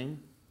perfect timing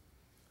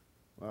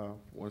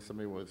when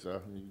somebody was,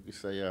 you could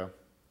say,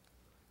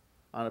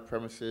 on the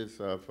premises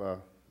of a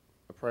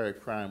prior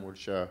crime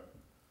which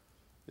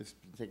is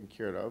taken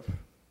care of.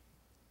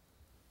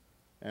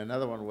 And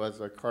another one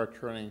was a car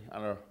turning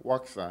on a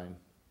walk sign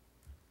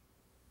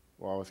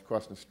while I was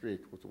crossing the street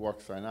with the walk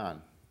sign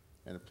on,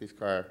 and the police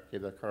car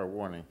gave that car a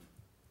warning.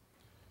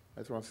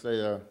 I just want to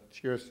say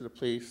cheers to the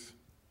police,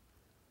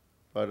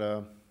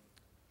 but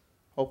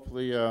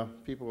hopefully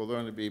people will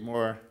learn to be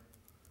more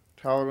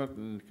tolerant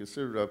and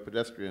considerate of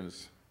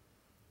pedestrians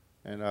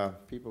And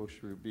people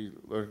should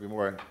learn to be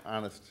more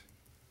honest,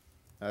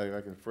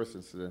 like in the first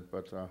incident.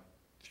 But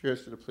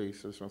cheers to the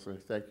police. I just want to say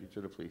thank you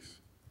to the police.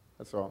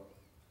 That's all.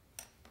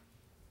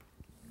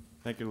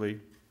 Thank you, Lee.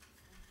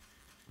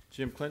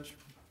 Jim Clinch?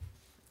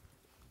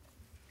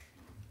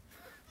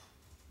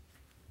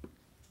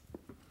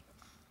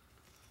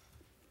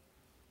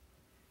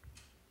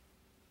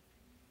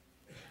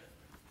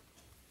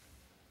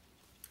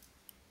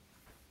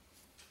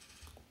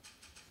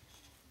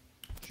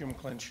 Jim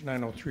Clinch,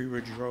 903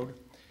 Ridge Road.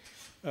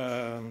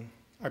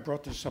 I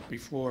brought this up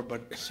before,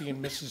 but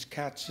seeing Mrs.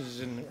 Katz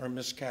is in, or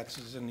Miss Katz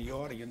is in the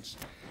audience,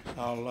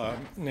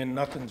 and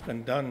nothing's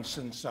been done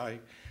since I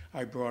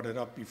brought it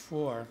up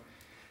before.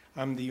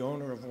 I'm the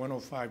owner of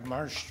 105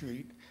 Marsh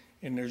Street,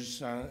 and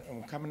there's,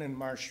 I'm coming in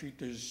Marsh Street,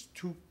 there's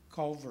 2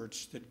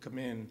 culverts that come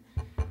in.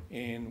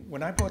 And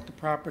when I bought the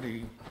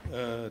property,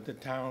 the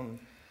town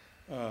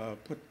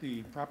put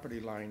the property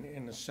line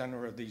in the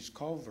center of these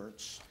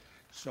culverts.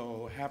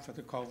 So half of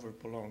the culvert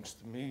belongs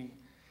to me,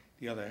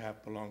 the other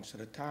half belongs to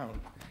the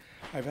town.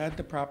 I've had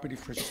the property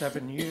for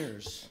 7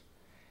 years.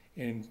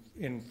 In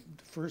the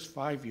first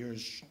 5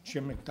 years,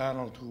 Jim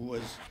McDonald, who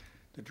was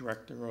the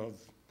director of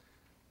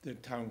the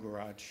town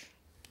garage,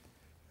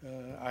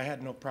 I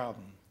had no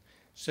problem.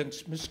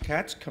 Since Miss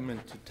Katz come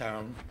into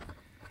town,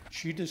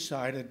 she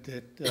decided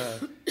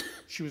that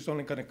she was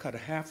only going to cut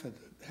half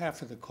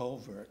of the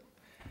culvert.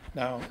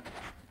 Now,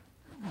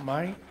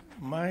 my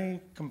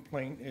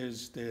complaint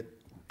is that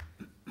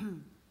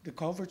the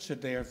culverts are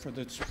there for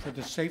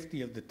the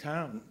safety of the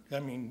town. I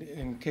mean,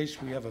 in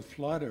case we have a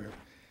flood, or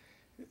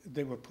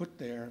they were put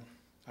there,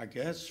 I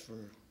guess,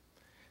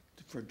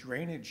 for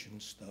drainage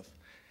and stuff.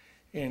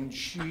 And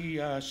she,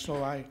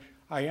 so I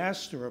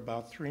asked her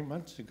about 3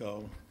 months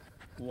ago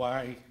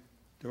why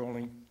they're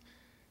only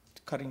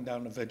cutting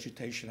down the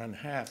vegetation on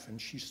half,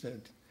 and she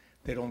said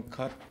they don't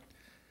cut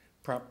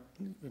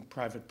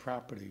private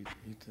property,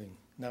 anything.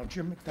 Now,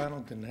 Jim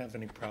McDonald didn't have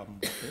any problem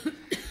with it.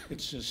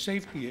 It's a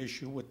safety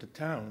issue with the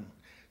town.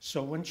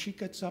 So when she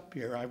gets up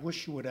here, I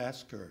wish you would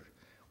ask her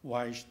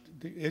why.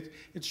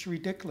 It's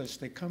ridiculous.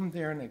 They come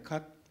there and they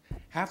cut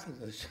half of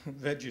the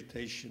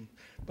vegetation,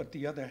 but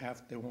the other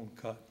half they won't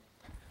cut.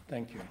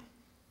 Thank you.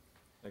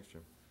 Thanks,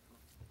 Jim.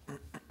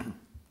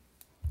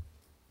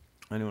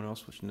 Anyone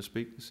else wishing to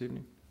speak this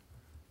evening?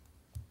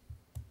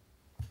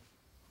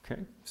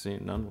 Okay,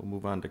 seeing none, we'll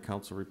move on to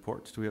council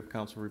reports. Do we have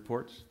council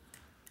reports?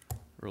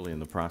 Early in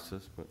the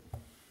process, but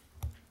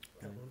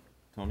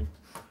Tony?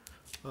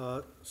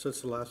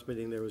 Since the last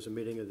meeting, there was a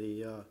meeting of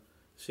the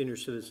Senior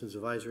Citizens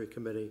Advisory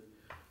Committee.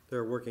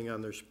 They're working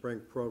on their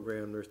spring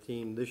program. Their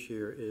theme this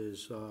year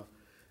is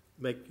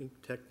making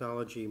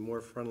technology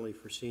more friendly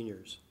for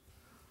seniors.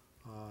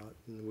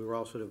 And we were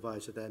also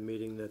advised at that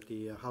meeting that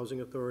the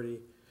Housing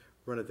Authority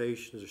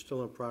renovations are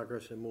still in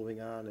progress and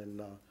moving on, and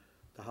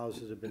the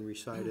houses have been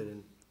resided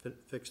and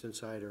fixed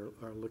inside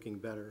are looking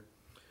better.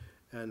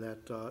 And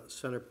that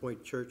Center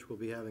Point Church will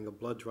be having a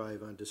blood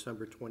drive on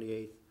December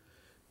 28th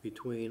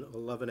between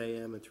 11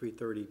 a.m. and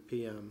 3:30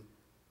 p.m.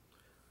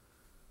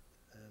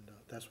 And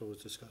that's what was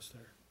discussed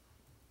there.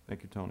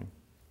 Thank you, Tony.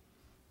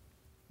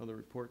 Other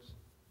reports?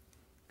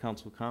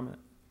 Council comment?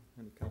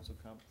 Any council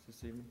comments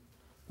this evening?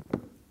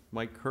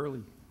 Mike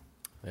Curley.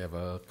 I have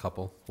a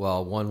couple.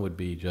 Well, one would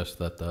be just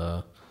that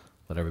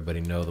let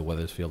everybody know the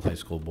Wethersfield High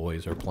School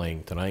boys are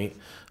playing tonight.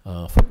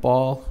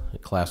 Football,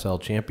 Class L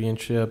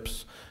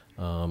championships.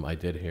 I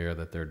did hear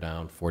that they're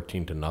down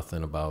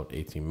 14-0 about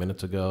 18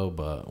 minutes ago,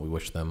 but we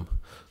wish them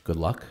good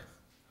luck.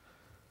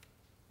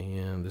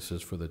 And this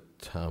is for the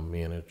town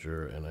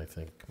manager, and I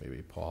think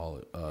maybe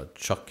Paul,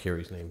 Chuck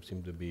Carey's name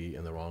seemed to be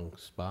in the wrong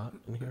spot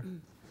in here.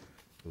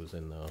 It was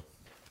in the...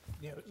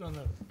 Yeah, it's on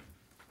the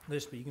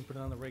list, but you can put it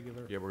on the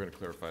regular. Yeah, we're going to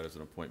clarify it as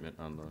an appointment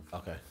on the,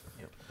 Okay.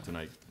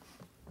 tonight.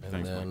 And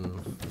Thanks, then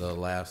Mike. the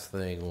last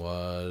thing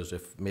was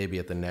if maybe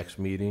at the next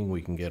meeting, we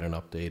can get an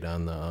update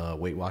on the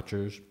Weight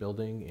Watchers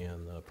building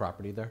and the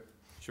property there.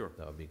 Sure.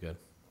 That would be good.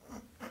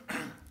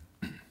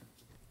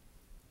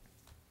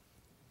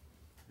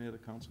 Any other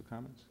council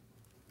comments?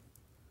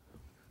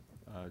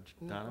 No,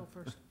 Donna? go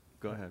first.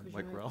 Go ahead, 'Cause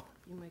Mike Rell.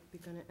 You might be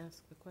gonna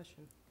ask the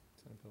question.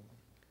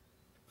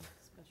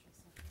 Special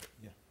session.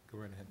 Yeah, go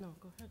right ahead. No,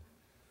 go ahead.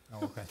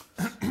 Oh, okay.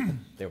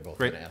 They were both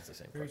Great. going to ask the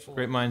same question.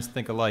 Great minds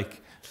think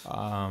alike.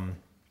 I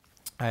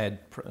had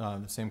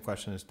the same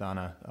question as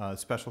Donna.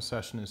 Special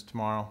session is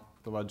tomorrow,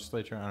 the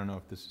legislature. I don't know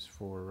if this is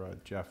for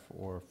Jeff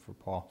or for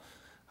Paul.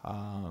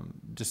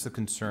 Just the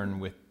concern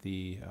with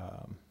the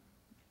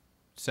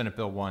Senate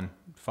Bill 1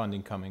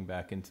 funding coming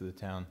back into the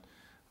town.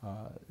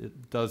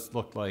 It does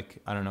look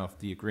like, I don't know if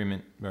the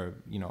agreement, or,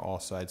 all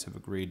sides have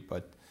agreed,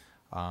 but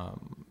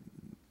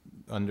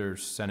under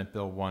Senate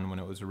Bill 1, when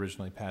it was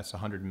originally passed,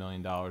 $100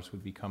 million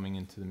would be coming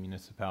into the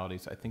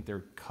municipalities. I think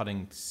they're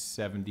cutting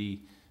 $70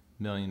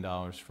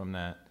 million from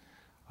that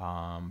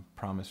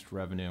promised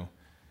revenue.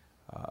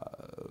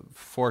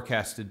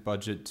 Forecasted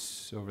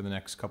budgets over the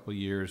next couple of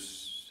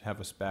years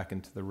have us back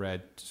into the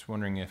red. Just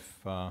wondering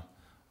if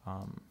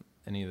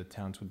any of the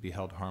towns would be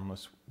held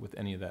harmless with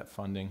any of that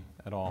funding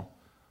at all.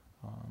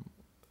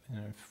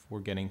 and if we're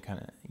getting kind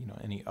of, you know,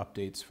 any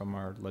updates from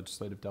our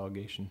legislative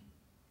delegation.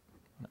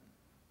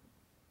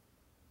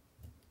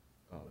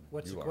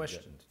 What's the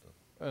question?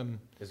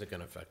 Is it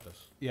gonna affect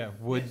us? Yeah,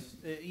 would,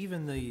 Yes,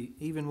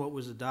 even what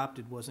was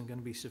adopted wasn't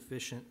gonna be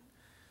sufficient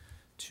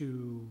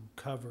to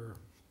cover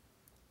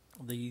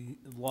the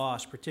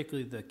loss,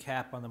 particularly the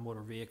cap on the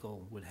motor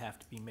vehicle would have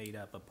to be made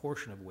up, a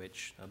portion of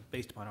which,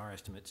 based upon our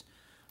estimates,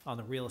 on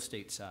the real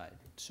estate side.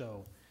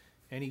 So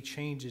any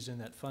changes in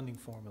that funding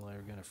formula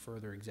are gonna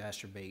further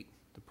exacerbate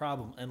the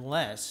problem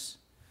unless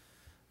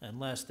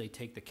they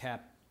take the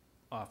cap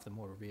off the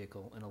motor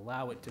vehicle and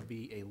allow it to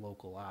be a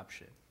local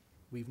option.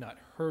 We've not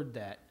heard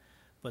that,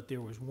 but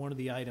there was one of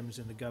the items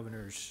in the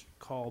governor's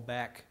call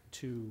back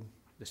to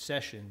the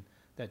session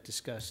that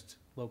discussed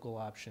local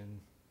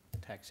option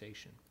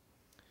taxation.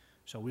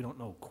 So we don't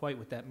know quite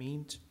what that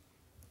means,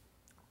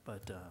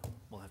 but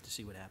we'll have to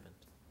see what happens.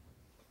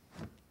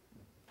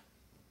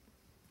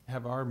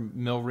 have our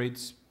mill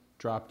rates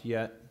dropped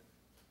yet?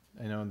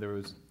 I know there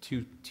was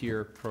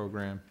two-tier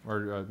program,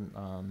 or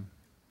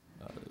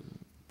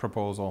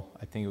proposal,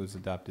 I think it was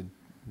adopted.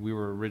 We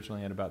were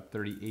originally at about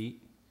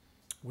 38.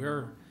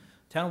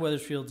 Town of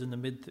Wethersfield's in the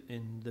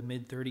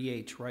mid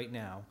 38s right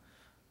now.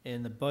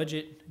 In the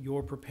budget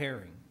you're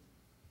preparing,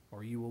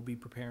 or you will be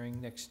preparing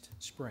next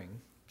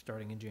spring,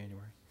 starting in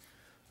January,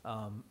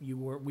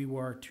 we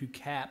were to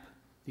cap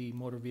the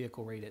motor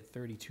vehicle rate at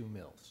 32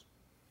 mils,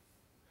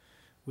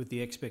 with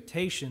the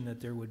expectation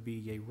that there would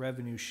be a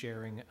revenue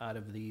sharing out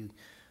of the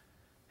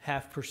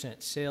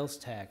 0.5% sales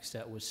tax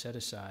that was set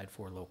aside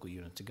for local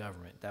units of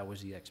government. That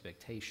was the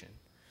expectation.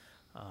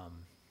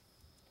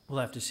 We'll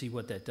have to see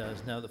what that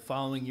does. Now, the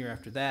following year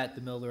after that,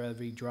 the mill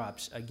levy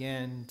drops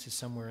again to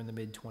somewhere in the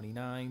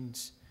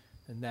mid-29s,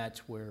 and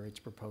that's where it's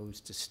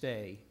proposed to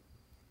stay.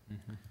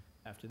 Mm-hmm.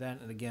 After that,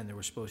 and again, there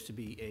was supposed to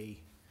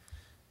be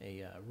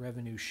a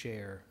revenue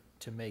share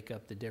to make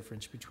up the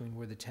difference between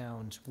where the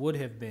towns would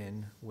have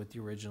been with the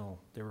original,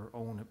 their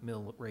own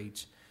mill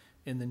rates,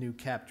 and the new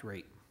capped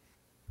rate.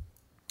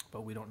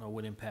 But we don't know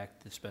what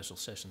impact the special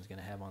session is going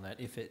to have on that,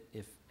 if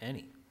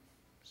any.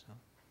 So.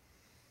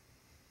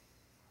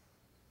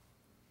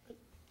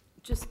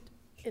 Just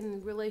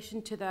in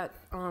relation to that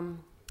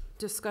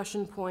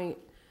discussion point,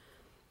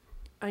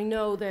 I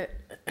know that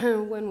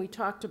when we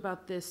talked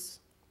about this,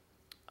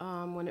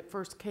 when it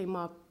first came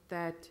up,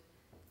 that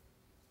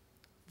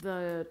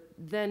the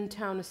then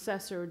town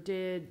assessor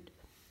did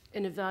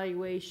an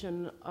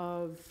evaluation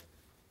of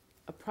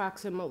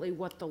approximately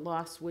what the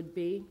loss would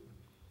be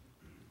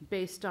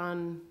based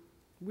on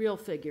real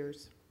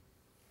figures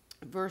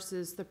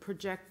versus the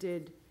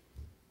projected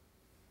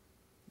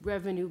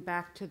revenue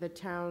back to the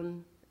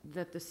town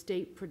that the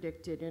state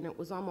predicted, and it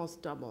was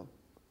almost double,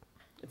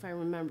 if I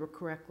remember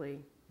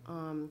correctly.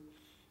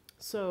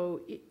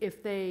 So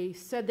if they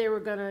said they were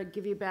gonna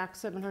give you back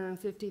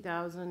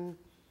 $750,000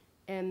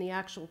 and the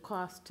actual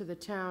cost to the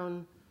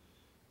town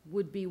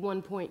would be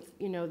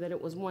that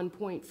it was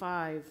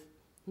 1.5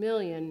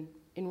 million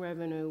in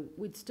revenue,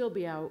 we'd still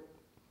be out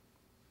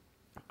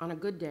on a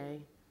good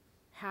day,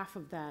 half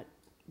of that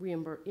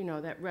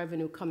that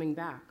revenue coming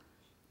back,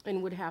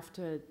 and would have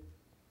to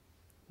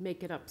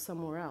make it up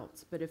somewhere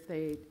else. But if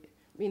they,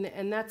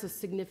 and that's a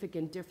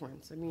significant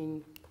difference.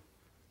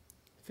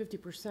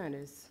 50%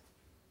 it's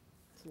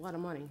a lot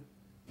of money.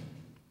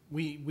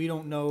 We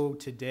don't know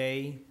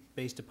today,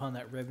 based upon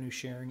that revenue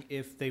sharing,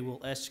 if they will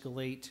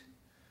escalate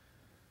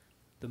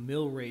the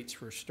mill rates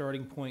for a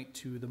starting point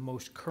to the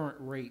most current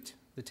rate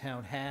the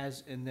town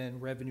has, and then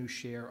revenue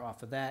share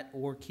off of that,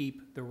 or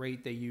keep the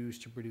rate they use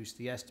to produce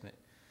the estimate.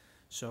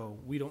 So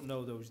we don't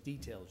know those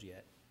details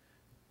yet.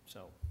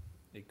 So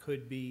it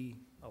could be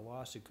a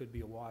loss, it could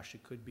be a wash,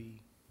 it could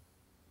be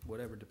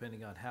whatever,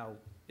 depending on how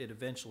it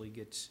eventually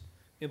gets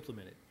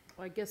implemented.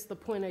 Well, I guess the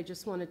point I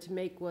just wanted to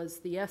make was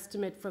the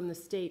estimate from the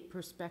state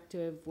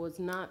perspective was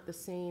not the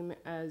same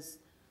as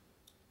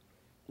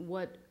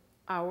what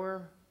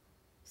our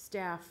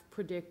staff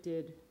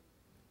predicted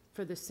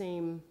for the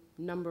same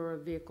number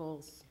of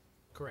vehicles.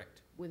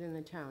 Correct. Within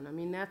the town.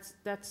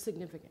 That's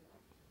significant.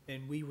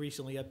 And we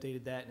recently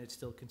updated that, and it's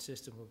still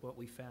consistent with what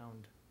we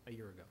found a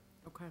year ago.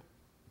 Okay.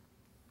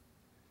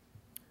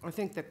 I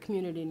think the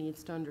community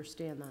needs to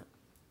understand that.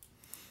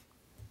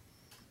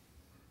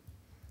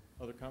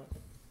 Other comments?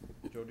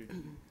 Jody?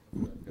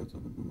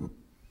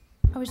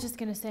 I was just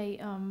gonna say,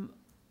 I'm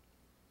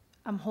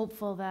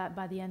hopeful that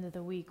by the end of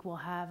the week, we'll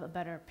have a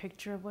better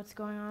picture of what's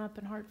going on up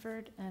in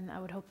Hartford, and I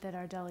would hope that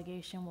our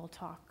delegation will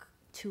talk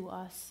to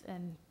us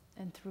and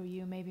through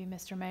you, maybe,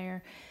 Mr.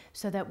 Mayor,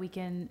 so that we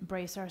can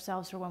brace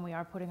ourselves for when we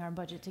are putting our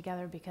budget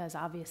together, because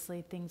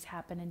obviously things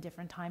happen in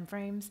different time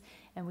frames,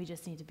 and we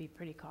just need to be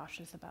pretty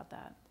cautious about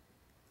that.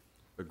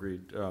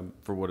 Agreed.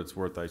 For what it's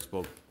worth, I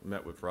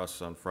met with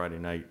Russ on Friday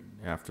night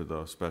after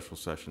the special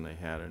session they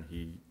had, and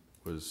he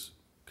was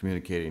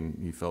communicating,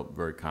 he felt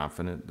very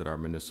confident that our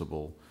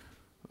municipal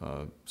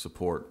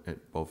support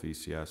at both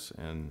ECS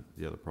and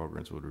the other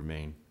programs would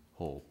remain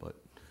whole, but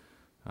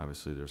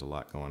obviously there's a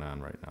lot going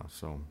on right now.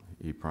 So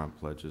he prompt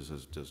pledges,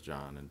 as does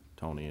John and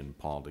Tony and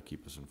Paul, to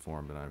keep us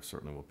informed, and I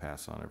certainly will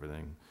pass on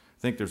everything.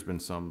 I think there's been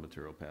some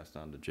material passed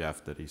on to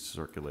Jeff that he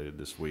circulated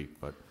this week,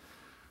 but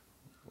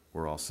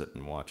we're all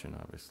sitting watching,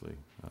 obviously,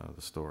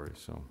 the story,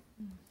 so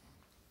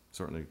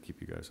certainly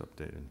keep you guys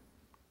updated.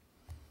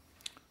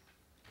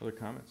 Other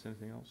comments,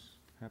 anything else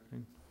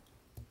happening?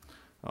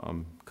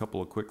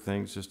 Couple of quick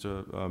things, just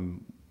to,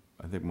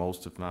 I think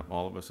most, if not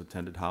all of us,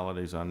 attended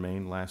Holidays on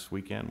Main last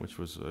weekend, which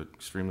was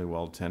extremely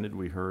well attended.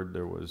 We heard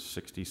there was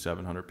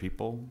 6,700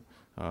 people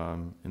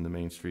in the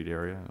Main Street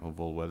area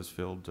of Old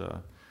Wethersfield,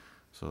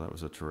 so that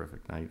was a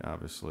terrific night,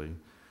 obviously.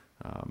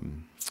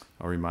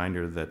 A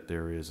reminder that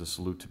there is a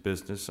salute to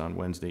business on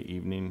Wednesday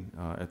evening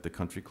at the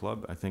Country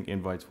Club. I think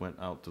invites went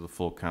out to the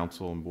full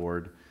council and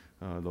board.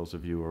 Those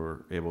of you who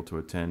are able to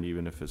attend,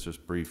 even if it's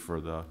just brief, for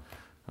the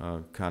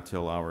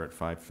cocktail hour at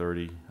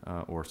 5:30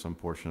 or some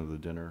portion of the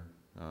dinner,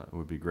 it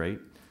would be great.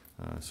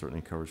 Certainly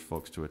encourage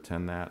folks to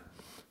attend that.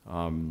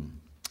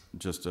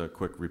 Just a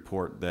quick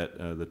report that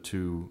the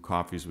 2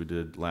 coffees we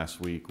did last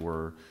week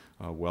were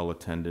well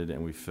attended,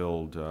 and we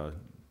filled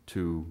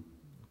 2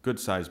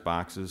 good-sized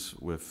boxes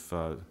with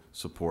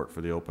support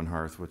for the Open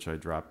Hearth, which I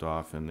dropped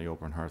off, and the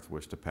Open Hearth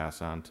wished to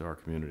pass on to our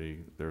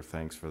community their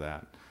thanks for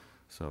that.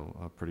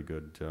 So pretty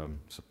good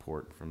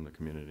support from the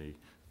community.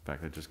 In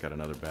fact, I just got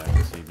another bag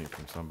this evening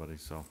from somebody,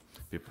 so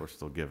people are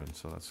still giving,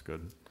 so that's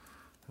good.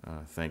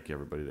 Thank you,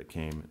 everybody that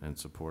came and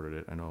supported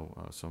it. I know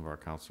some of our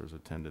counselors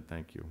attended,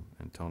 thank you.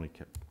 And Tony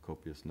kept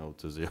copious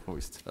notes, as he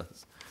always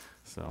does.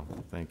 So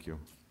thank you.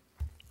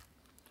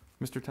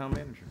 Mr. Town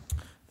Manager.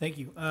 Thank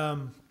you.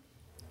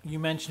 You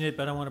mentioned it,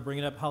 but I want to bring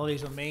it up.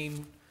 Holidays on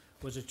Main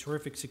was a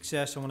terrific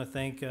success. I want to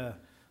thank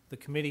the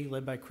committee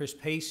led by Chris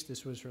Pace.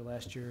 This was her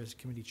last year as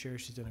committee chair.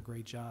 She's done a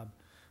great job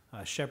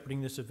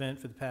shepherding this event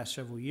for the past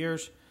several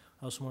years.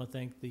 I also want to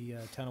thank the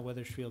Town of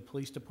Wethersfield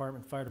Police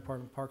Department, Fire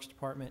Department, Parks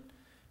Department,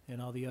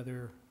 and all the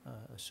other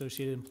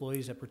associated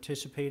employees that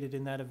participated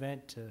in that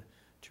event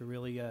to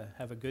really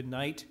have a good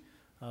night.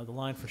 The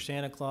line for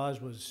Santa Claus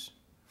was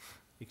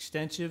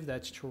extensive.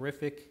 That's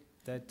terrific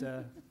that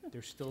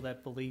there's still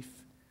that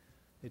belief.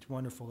 It's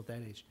wonderful at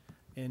that age.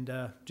 And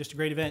just a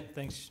great event.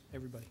 Thanks,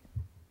 everybody.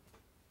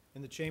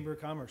 And the Chamber of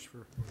Commerce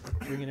for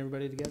bringing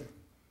everybody together.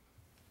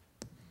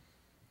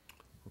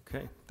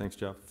 Okay, thanks,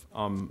 Jeff.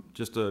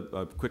 Just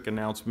a quick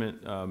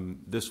announcement.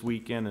 This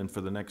weekend and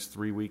for the next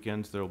 3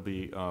 weekends, there'll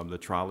be the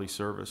trolley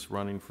service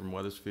running from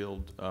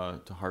Wethersfield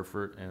to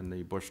Hartford and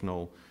the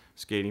Bushnell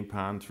skating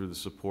pond through the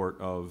support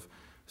of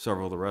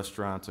several of the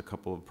restaurants, a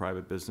couple of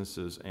private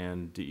businesses,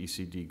 and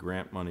DECD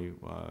grant money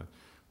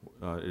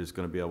is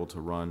going to be able to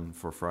run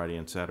for Friday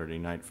and Saturday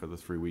night for the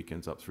 3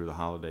 weekends up through the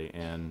holiday,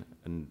 and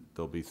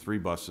there'll be 3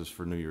 buses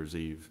for New Year's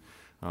Eve.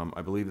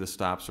 I believe the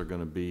stops are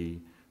going to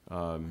be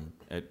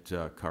at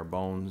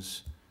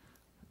Carbone's,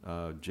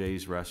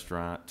 Jay's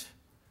Restaurant,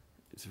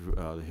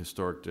 the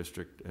Historic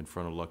District in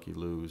front of Lucky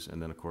Lou's,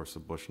 and then, of course, the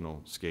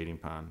Bushnell Skating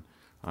Pond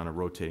on a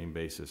rotating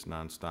basis,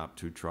 nonstop,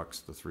 2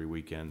 trucks the 3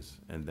 weekends,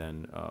 and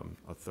then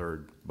a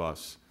 3rd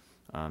bus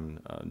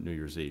on New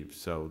Year's Eve.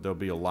 So there'll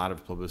be a lot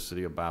of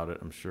publicity about it.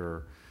 I'm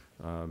sure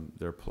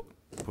they're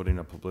putting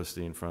up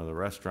publicity in front of the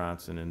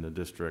restaurants and in the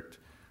district.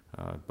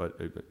 But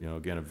you know,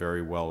 again, a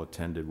very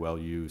well-attended,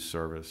 well-used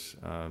service,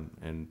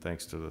 and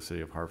thanks to the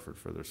City of Hartford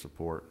for their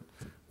support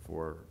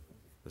for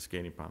the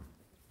skating pond.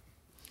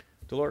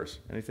 Dolores,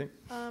 anything?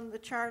 The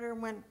charter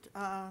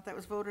that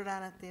was voted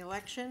on at the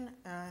election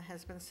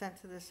has been sent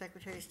to the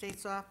Secretary of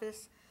State's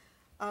office.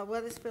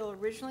 Wethersfield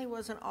originally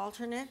was an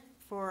alternate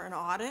for an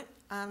audit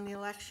on the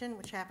election,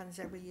 which happens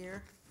every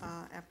year.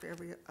 After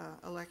every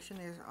election,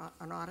 there's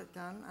an audit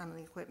done on the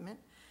equipment.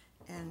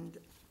 And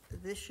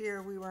this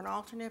year we were an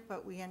alternate,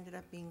 but we ended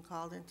up being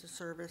called into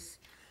service.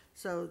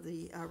 So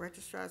the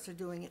registrars are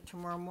doing it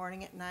tomorrow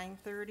morning at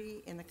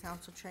 9:30 in the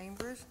council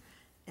chambers,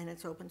 and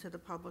it's open to the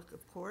public,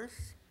 of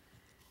course.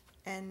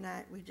 And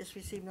we just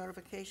received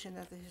notification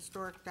that the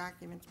Historic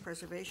Documents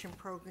Preservation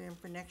Program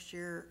for next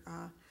year,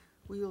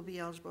 we will be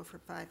eligible for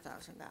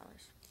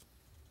 $5,000.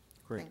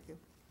 Great. Thank you.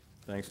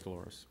 Thanks,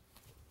 Dolores.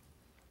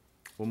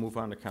 We'll move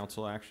on to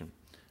council action.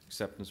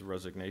 Acceptance of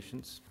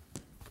resignations.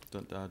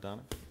 Donna?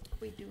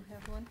 We do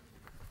have one.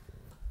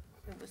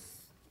 It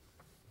was,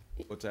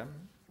 What's that?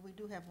 we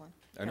do have one.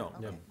 I know,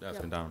 Okay. that's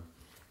been down.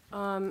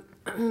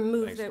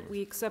 Move Thanks, that Louise.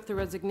 we accept the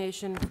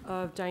resignation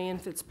of Diane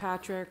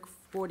Fitzpatrick,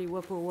 40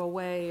 Whippoorwill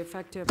Way,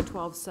 effective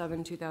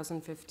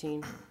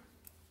 12/7/2015.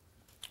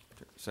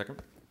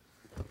 Second?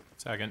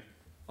 Second.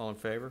 All in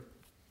favor?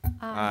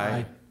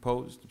 Aye.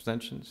 Opposed,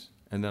 abstentions?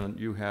 And then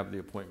you have the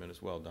appointment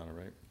as well, Donna,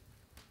 right?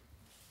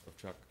 Of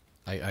Chuck?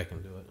 I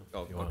can do it.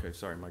 Oh, if you want. okay,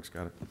 sorry, Mike's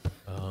got it.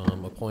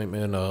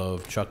 Appointment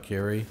of Chuck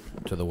Carey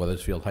to the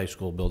Wethersfield High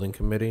School Building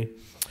Committee,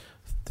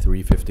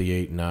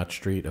 358 Knott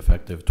Street,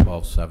 effective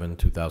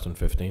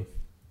 12/7/2015.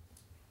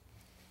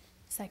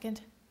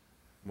 Second.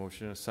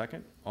 Motion and a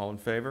second. All in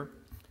favor?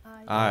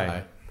 Aye.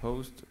 Aye.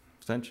 Opposed,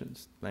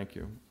 abstentions? Thank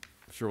you.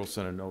 Sure we'll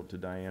send a note to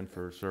Diane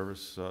for her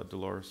service,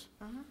 Dolores.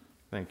 Uh-huh.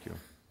 Thank you.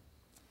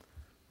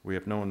 We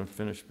have no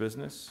unfinished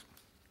business.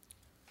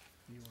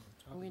 You want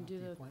to talk We can about do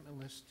the the- appointment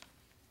list?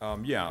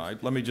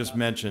 Let me just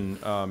mention,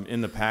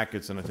 in the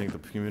packets, and I think the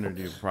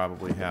community will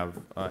probably have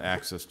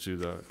access to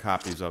the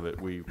copies of it,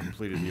 we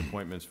completed the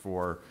appointments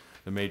for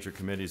the major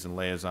committees and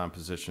liaison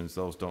positions.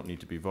 Those don't need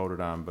to be voted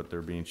on, but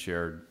they're being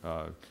shared,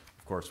 of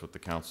course, with the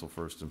council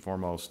first and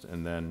foremost,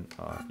 and then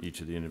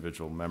each of the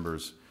individual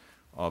members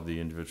of the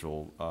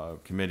individual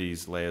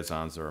committees,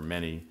 liaisons. There are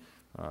many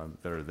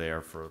that are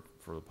there for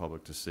the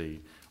public to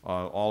see.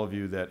 All of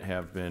you that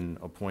have been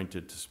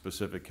appointed to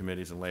specific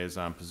committees and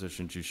liaison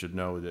positions, you should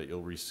know that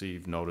you'll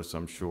receive notice,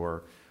 I'm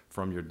sure,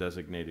 from your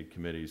designated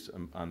committees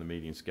on the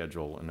meeting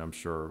schedule, and I'm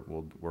sure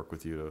we'll work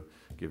with you to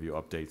give you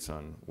updates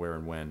on where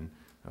and when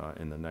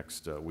in the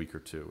next week or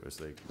two as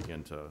they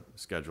begin to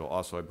schedule.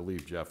 Also, I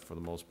believe Jeff, for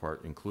the most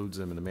part, includes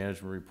them in the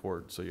management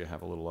report, so you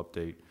have a little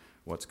update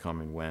what's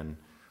coming when.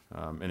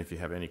 And if you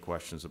have any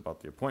questions about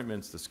the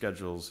appointments, the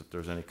schedules, if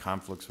there's any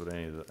conflicts with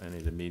any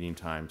of the meeting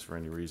times for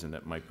any reason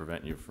that might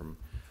prevent you from,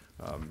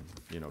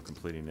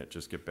 completing it,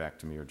 just get back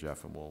to me or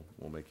Jeff, and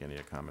we'll make any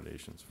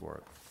accommodations for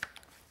it.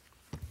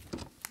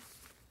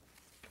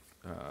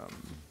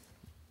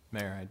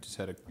 Mayor, I just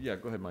had a, Yeah,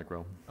 go ahead, Mike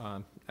Rowe.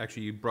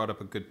 actually, you brought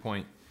up a good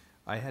point.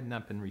 I had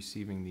not been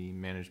receiving the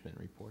management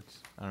reports.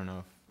 I don't know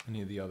if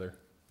any of the other,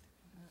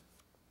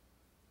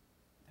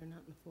 They're not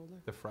in the folder?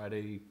 the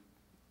Friday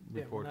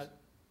Yeah, we're reports. not,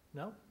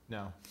 no?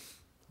 No.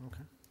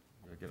 Okay.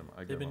 I get 'em- I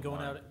get They've been 'em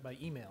going online. out by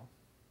email.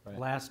 Right.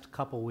 Last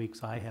couple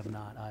weeks, I have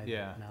not either.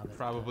 Yeah, now that,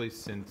 probably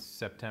since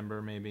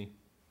September, maybe.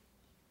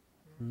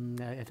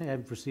 I think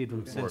I've received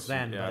them Before since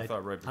then, yeah, I but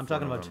thought right I'm before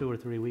talking about November. 2 or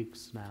 3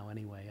 weeks now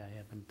anyway. I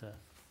haven't,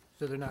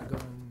 So they're not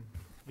going,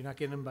 you're not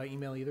getting them by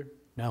email either?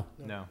 no.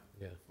 No.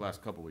 Yeah.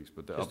 Last couple weeks,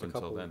 but Just up a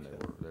until couple then,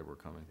 weeks, they were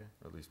coming,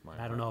 or at least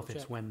my. I don't know if Check.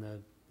 it's when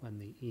the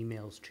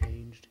emails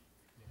changed.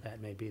 That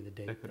may be the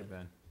date. That could have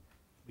been.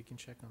 We can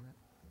check on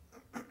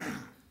that.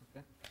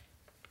 Okay.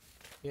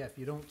 Yeah, if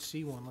you don't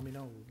see one, let me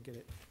know. We'll get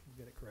it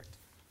correct.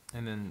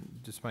 And then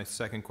just my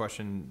second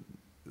question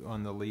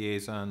on the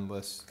liaison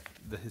list,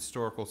 the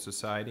Historical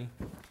Society.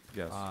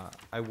 Yes.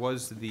 I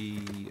was the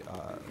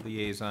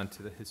liaison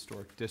to the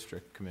Historic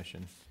District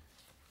Commission.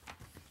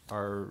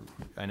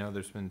 I know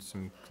there's been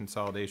some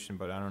consolidation,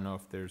 but I don't know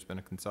if there's been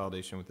a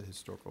consolidation with the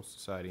Historical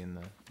Society and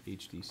the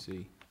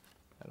HDC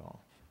at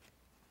all.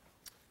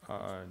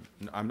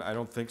 I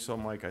don't think so,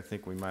 Mike. I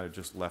think we might have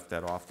just left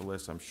that off the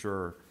list. I'm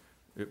sure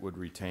it would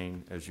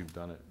retain, as you've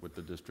done it with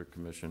the District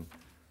Commission.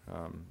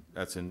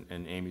 That's in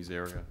Amy's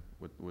area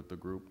with the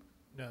group.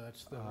 No,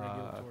 that's the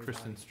regulatory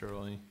Kristen body.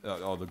 Sterling.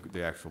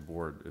 The actual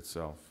board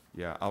itself.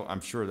 Yeah, I'm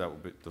sure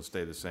that they'll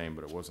stay the same,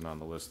 but it wasn't on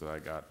the list that I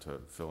got to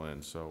fill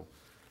in, so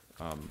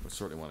I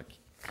certainly want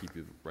to keep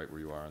you right where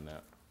you are on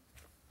that.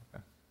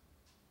 Okay.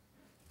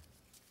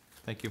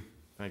 Thank you.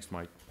 Thanks,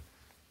 Mike.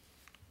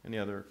 Any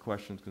other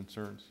questions,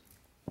 concerns?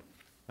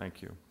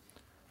 Thank you.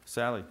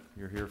 Sally,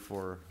 you're here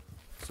for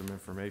some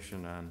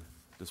information on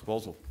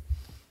disposal.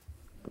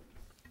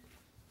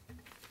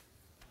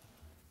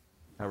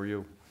 How are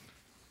you?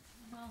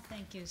 Well,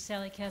 thank you.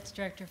 Sally Katz,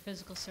 Director of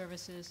Physical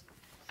Services.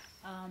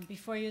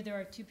 Before you, there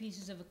are 2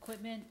 pieces of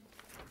equipment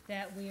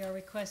that we are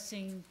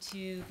requesting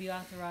to be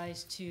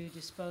authorized to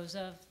dispose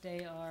of.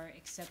 They are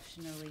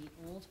exceptionally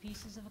old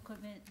pieces of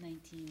equipment,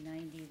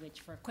 1990,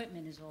 which for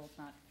equipment is old,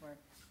 not for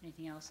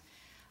anything else.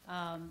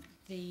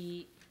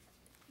 The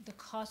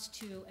cost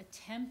to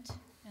attempt,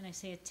 and I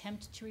say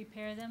attempt to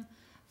repair them,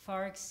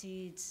 far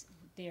exceeds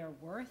their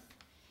worth.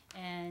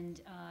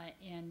 And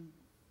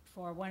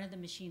for one of the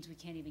machines, we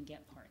can't even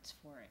get parts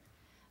for it.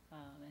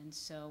 And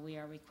so we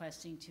are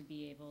requesting to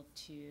be able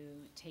to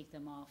take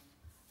them off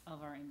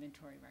of our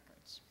inventory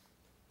records.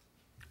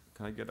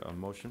 Can I get a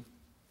motion?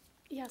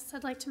 Yes,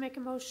 I'd like to make a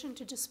motion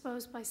to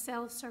dispose by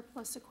sale of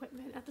surplus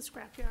equipment at the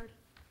scrapyard.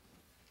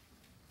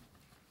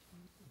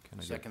 Can I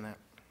get- Second that.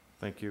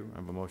 Thank you. I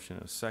have a motion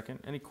and a second.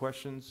 Any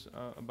questions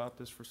about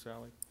this for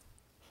Sally?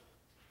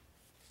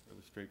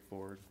 Really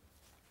straightforward.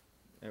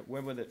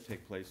 When would it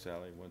take place,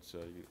 Sally, once you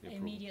approve?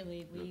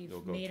 Immediately, we've They'll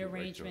go made through right to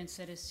it. arrangements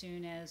that as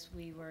soon as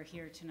we were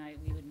here tonight,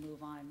 we would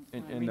move on.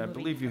 And I removing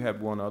believe you them.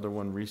 had one other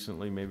one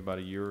recently, maybe about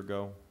a year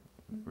ago,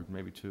 or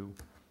maybe 2.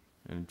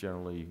 And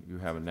generally, you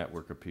have a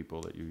network of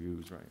people that you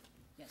use, right?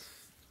 Yes.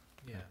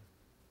 Yeah.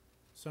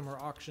 Some are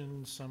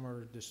auctions, some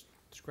are just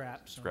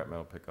scraps. Scrap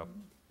metal pickup.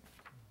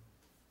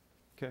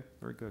 Okay,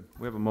 very good.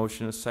 We have a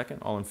motion and a second.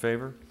 All in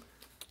favor?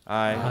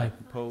 Aye. Aye.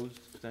 Opposed?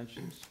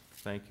 Abstentions?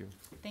 Thank you.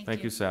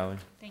 Thank you. Sally.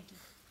 Thank you.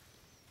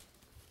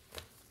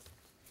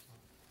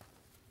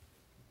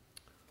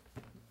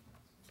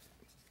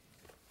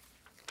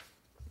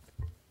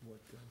 What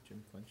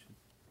Jim Flynn should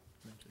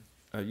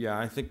mention. Yeah,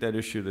 I think that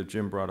issue that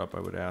Jim brought up, I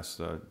would ask,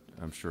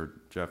 I'm sure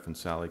Jeff and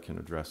Sally can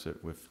address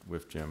it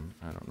with Jim.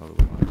 I don't know that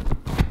we want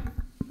to.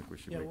 I think we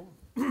should Yeah,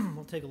 make,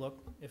 we'll take a look.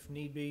 If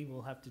need be,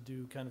 we'll have to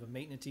do kind of a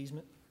maintenance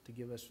easement to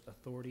give us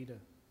authority to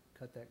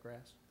cut that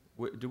grass.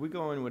 do we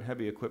go in with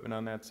heavy equipment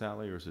on that,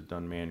 Sally, or is it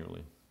done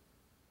manually?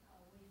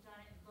 We've done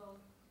it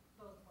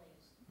both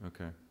ways,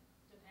 Okay.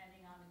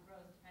 depending on the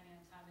growth, depending on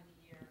the time of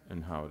the year.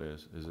 and how it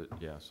is? Is it,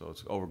 yeah, so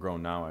it's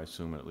overgrown now, I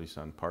assume, at least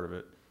on part of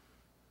it?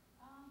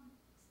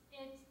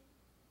 It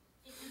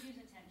could use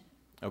attention.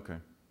 Okay,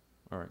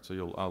 all right,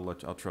 so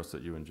I'll trust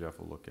that you and Jeff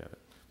will look at it.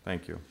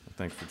 Thank you.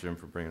 Thanks for Jim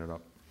for bringing it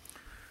up.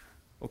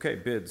 Okay,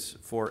 bids,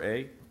 4A.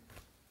 We're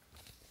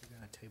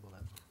gonna table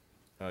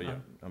that. Yeah,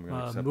 I'm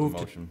gonna accept the move to-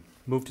 motion.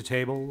 Move to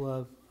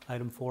table,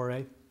 item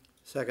 4A.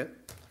 Second.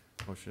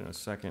 Motion and a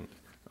second.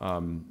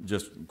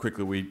 Just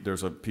quickly,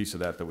 there's a piece of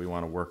that we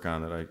want to work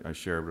on that I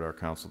shared with our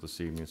council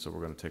this evening, so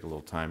we're going to take a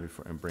little time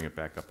before, and bring it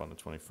back up on the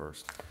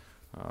 21st.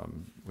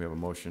 We have a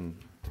motion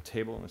to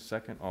table in a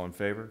second. All in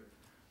favor?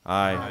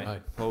 Aye. Aye.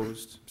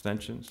 Opposed?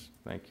 Abstentions?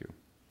 Thank you.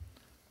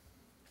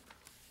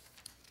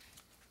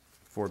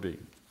 4B.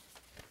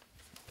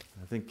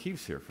 I think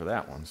Keith's here for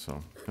that one,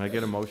 so can I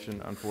get a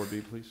motion on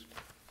 4B, please?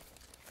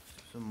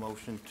 So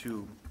motion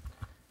to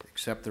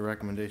accept the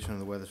recommendation of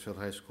the Wethersfield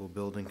High School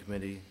Building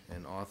Committee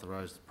and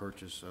authorize the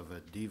purchase of a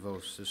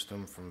DEVO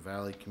system from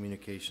Valley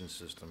Communications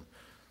System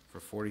for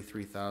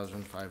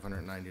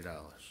 $43,590.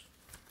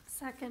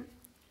 Second.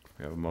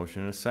 We have a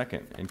motion and a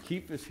second. And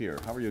Keith is here.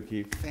 How are you,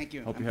 Keith? Thank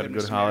you. Hope I'm you had a good,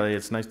 good Mr. holiday. Mayor.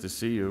 It's nice to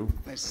see you.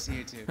 Nice to see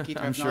you too. Keith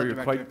I'm Ravenel, sure you're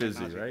Director quite of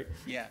busy, Technology. right?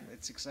 Yeah,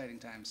 it's exciting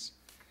times.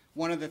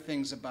 One of the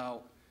things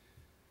about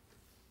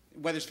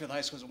Wethersfield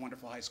High School is a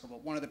wonderful high school,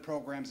 but one of the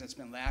programs that's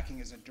been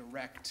lacking as a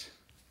direct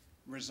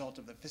result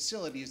of the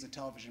facility is the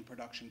television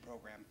production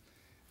program.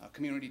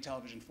 Community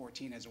Television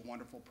 14 has a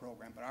wonderful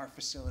program, but our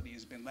facility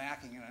has been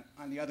lacking, and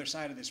on the other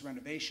side of this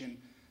renovation,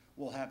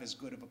 we'll have as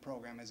good of a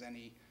program as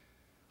any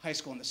high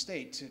school in the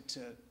state to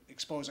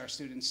expose our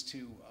students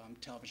to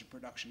television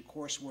production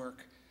coursework,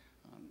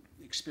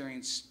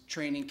 experience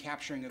training,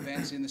 capturing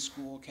events in the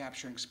school,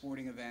 capturing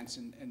sporting events,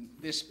 and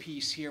this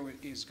piece here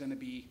is going to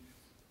be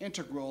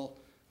integral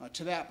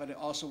to that, but it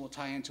also will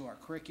tie into our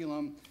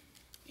curriculum,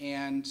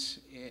 and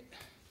it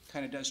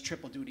kind of does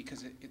triple duty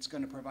because it's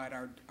going to provide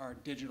our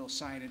digital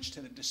signage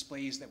to the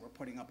displays that we're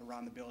putting up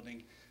around the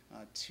building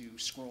to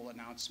scroll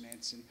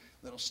announcements and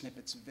little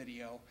snippets of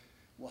video.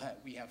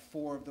 We have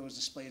 4 of those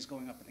displays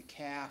going up in the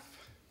CAF,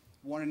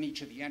 1 in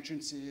each of the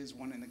entrances,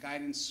 1 in the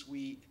guidance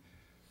suite,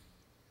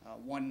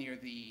 1 near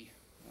the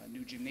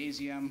new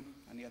gymnasium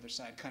on the other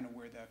side, kind of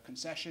where the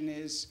concession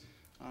is.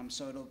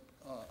 So it'll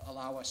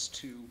allow us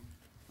to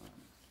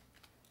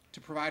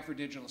provide for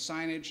digital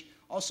signage.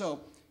 Also,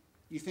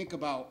 you think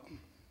about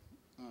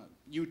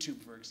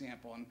YouTube, for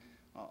example, and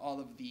all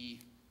of the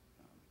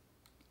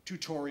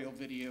tutorial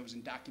videos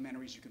and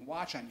documentaries you can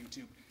watch on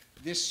YouTube.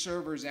 This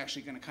server is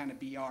actually going to kind of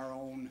be our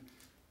own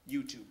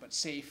YouTube, but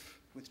safe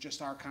with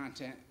just our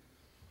content.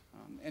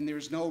 And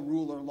there's no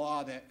rule or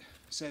law that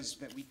says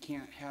that we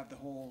can't have the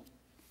whole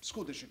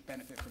school district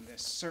benefit from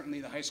this. Certainly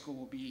the high school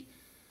will be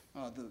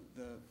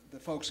the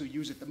folks who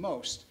use it the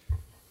most,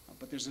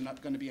 but there's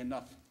going to be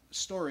enough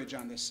storage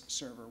on this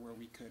server where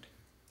we could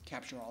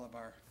capture all of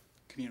our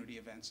community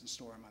events and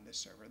store them on this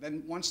server.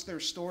 Then once they're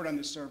stored on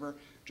this server,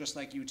 just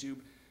like YouTube,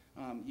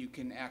 you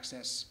can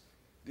access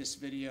this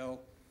video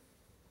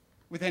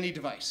with any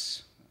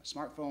device,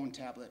 smartphone,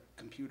 tablet,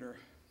 computer,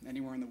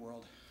 anywhere in the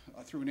world,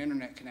 through an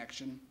internet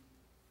connection.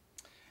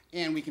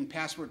 And we can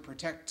password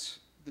protect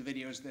the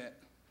videos that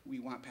we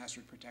want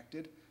password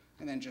protected,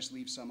 and then just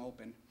leave some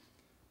open.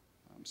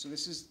 So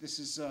this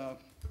is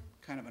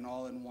kind of an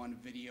all-in-one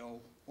video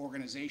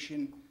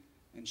organization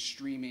and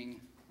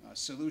streaming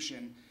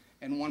solution.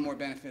 And one more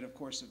benefit, of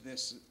course, of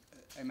this,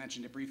 I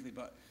mentioned it briefly,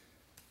 but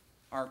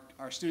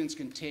our students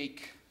can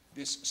take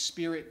this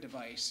Spirit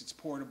device. It's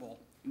portable.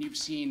 And you've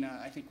seen,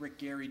 I think, Rick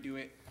Gary do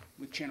it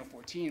with Channel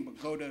 14, but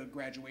go to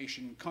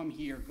graduation, come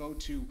here, go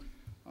to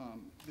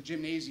the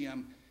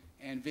gymnasium,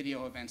 and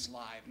video events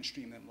live and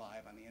stream them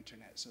live on the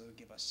internet. So it'll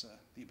give us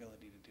the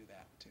ability to do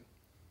that, too.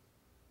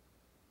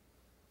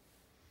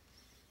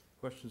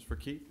 Questions for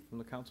Keith from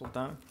the council?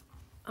 Donna?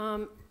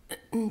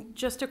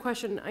 Just a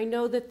question. I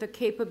know that the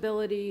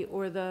capability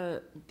or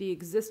the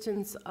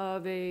existence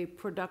of a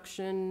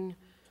production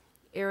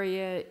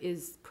area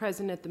is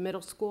present at the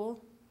middle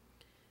school.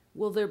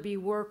 Will there be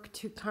work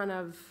to kind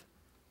of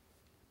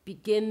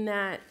begin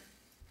that?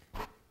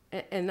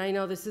 And I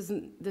know this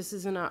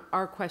isn't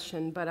our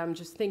question, but I'm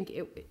just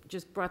thinking, it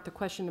just brought the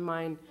question to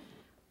mind,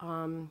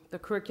 the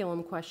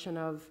curriculum question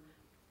of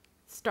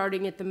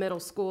starting at the middle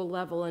school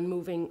level and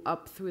moving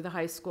up through the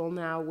high school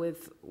now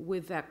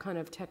with that kind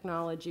of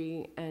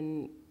technology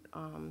and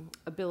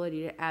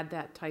ability to add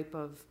that type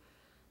of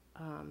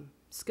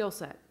skill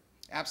set.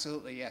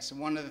 Absolutely, yes. And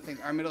one of the things,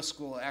 our middle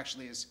school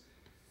actually is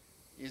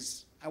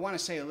I want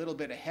to say a little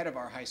bit ahead of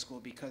our high school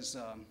because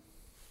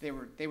they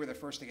were the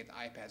first to get the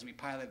iPads. We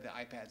piloted the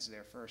iPads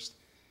there first.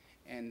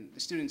 And the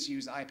students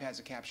use the iPads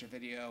to capture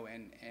video,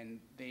 and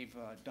they've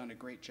done a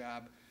great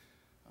job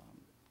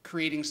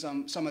creating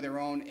some of their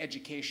own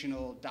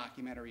educational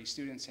documentaries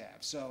students have.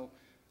 So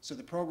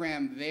the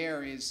program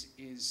there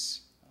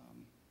is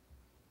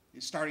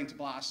starting to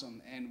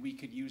blossom, and we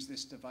could use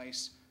this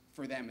device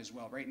for them as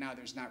well. Right now,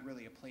 there's not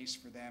really a place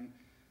for them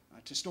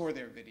to store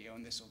their video,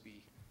 and this will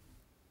be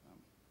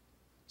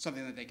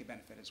something that they could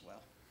benefit as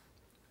well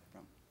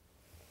from.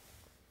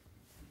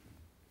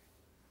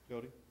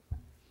 Jody?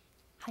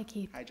 Hi,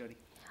 Keith. Hi, Jody.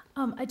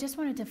 I just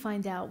wanted to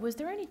find out, was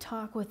there any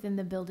talk within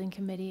the building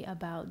committee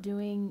about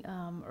doing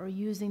or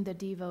using the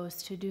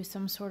Devos to do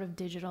some sort of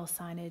digital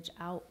signage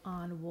out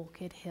on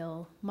Wolcott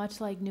Hill, much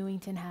like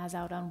Newington has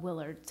out on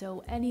Willard?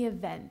 So any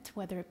event,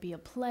 whether it be a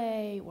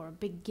play or a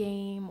big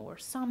game or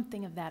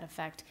something of that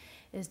effect,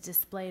 is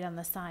displayed on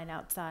the sign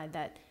outside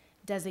that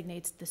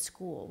designates the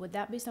school. Would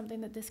that be something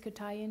that this could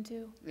tie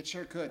into? It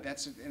sure could.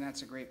 That's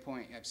a great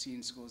point. I've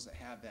seen schools that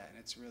have that, and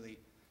it's really,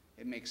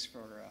 it makes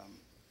for,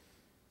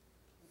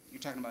 you're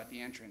talking about the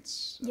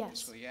entrance of the Yes.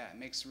 school. Yeah, it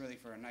makes really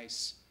for a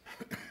nice,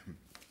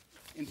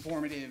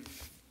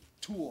 informative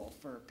tool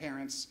for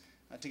parents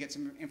to get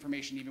some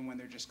information even when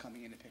they're just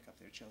coming in to pick up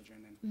their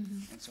children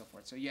and so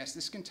forth. So yes,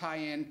 this can tie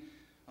in,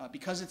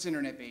 because it's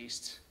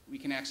internet-based, we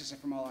can access it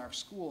from all our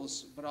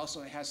schools, but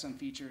also it has some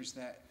features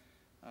that,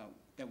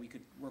 that we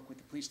could work with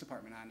the police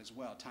department on as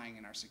well, tying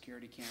in our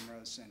security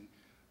cameras, and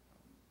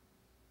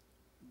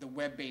the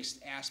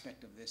web-based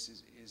aspect of this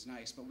is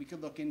nice, but we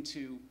could look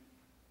into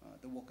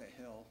the Wolcott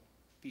Hill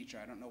feature.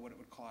 I don't know what it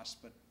would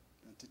cost, but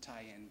to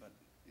tie in, but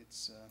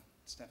it's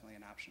definitely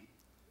an option.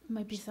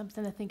 Might be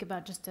something to think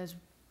about just as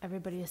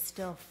everybody is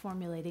still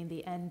formulating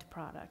the end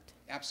product.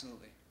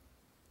 Absolutely.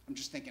 I'm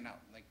just thinking out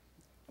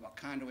about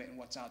conduit and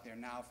what's out there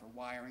now for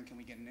wiring. Can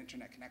we get an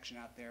internet connection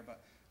out there? But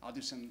I'll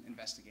do some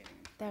investigating.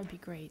 That would be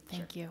great.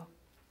 Thank you.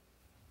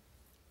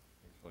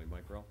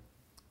 Mike Rowe?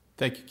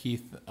 Thank you,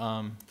 Keith.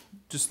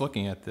 Just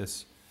looking at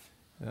this,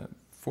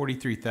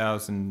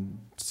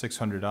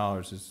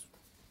 $43,600 is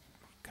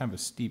kind of a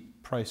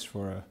steep price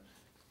for a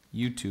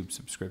YouTube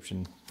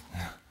subscription.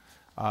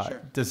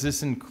 Sure. Does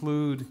this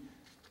include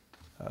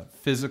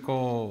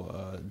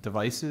physical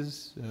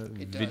devices,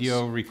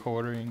 video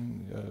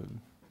recording?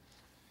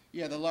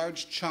 Yeah, the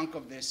large chunk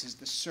of this is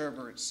the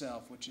server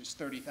itself, which is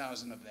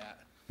 30,000 of that.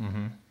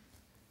 Mm-hmm.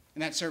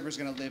 And that server is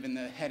going to live in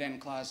the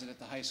head-end closet at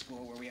the high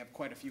school, where we have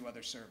quite a few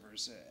other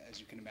servers, as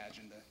you can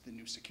imagine, the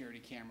new security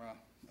camera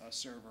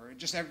server.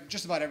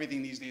 Just about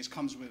everything these days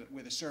comes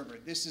with a server.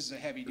 This is a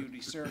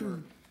heavy-duty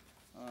server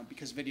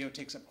because video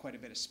takes up quite a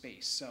bit of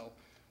space. So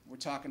we're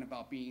talking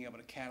about being able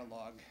to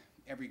catalog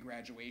every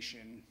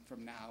graduation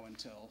from now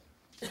until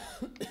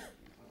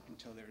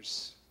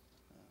there's,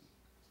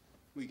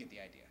 we get the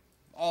idea.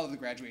 All of the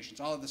graduations,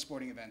 all of the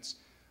sporting events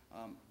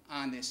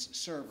on this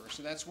server.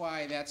 So that's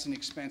why that's an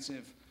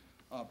expensive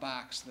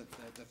box, the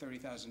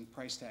 30,000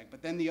 price tag.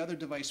 But then the other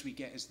device we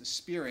get is the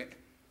Spirit,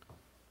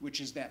 which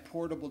is that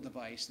portable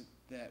device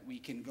that we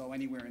can go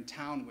anywhere in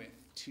town with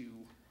to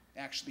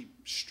actually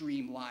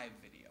stream live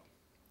video.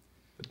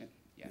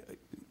 Yeah.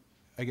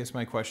 I guess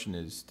my question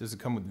is, does it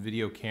come with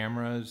video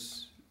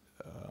cameras,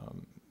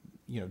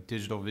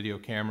 digital video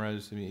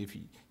cameras? I mean, if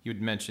you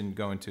had mentioned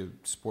going to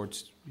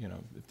sports,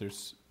 if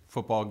there's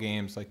football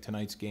games like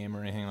tonight's game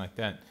or anything like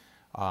that,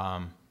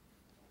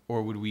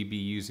 or would we be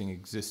using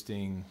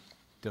existing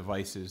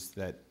devices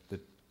that the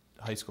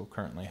high school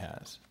currently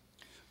has?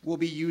 We'll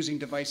be using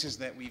devices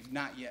that we've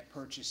not yet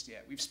purchased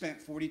yet. We've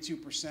spent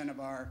 42% of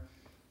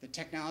the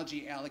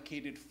technology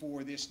allocated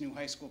for this new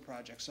high school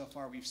project. So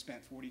far, we've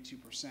spent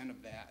 42%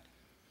 of that.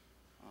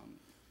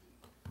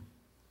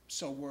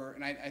 So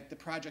the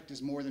project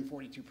is more than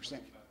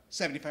 42%,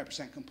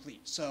 75%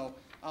 complete. So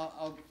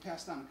I'll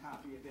pass down a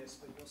copy of this,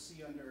 but you'll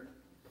see under,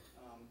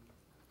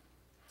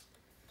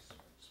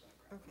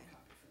 Okay.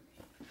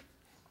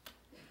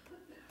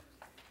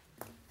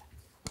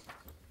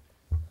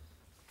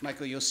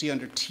 Michael, you'll see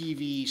under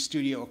TV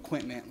studio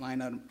equipment,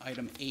 line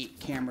item 8,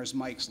 cameras,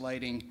 mics,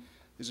 lighting,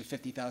 there's a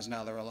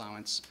 $50,000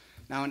 allowance.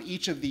 Now, in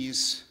each of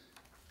these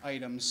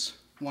items,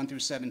 1 through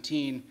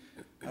 17,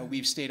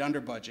 we've stayed under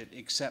budget,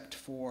 except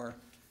for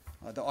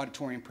the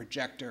auditorium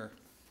projector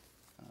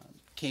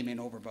came in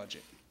over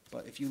budget.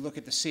 But if you look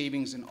at the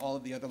savings in all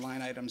of the other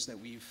line items that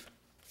we've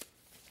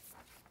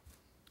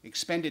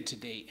expended to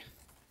date,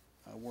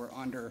 we're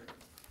under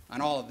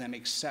on all of them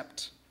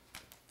except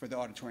for the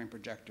auditorium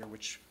projector,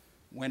 which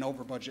went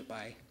over budget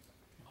by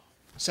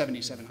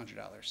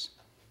 $7,700.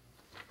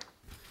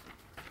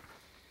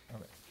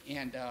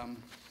 And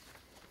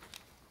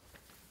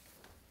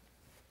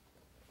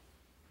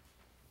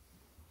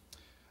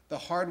the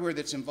hardware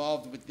that's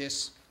involved with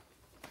this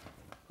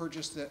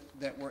purchase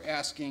that we're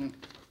asking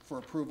for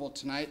approval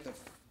tonight, get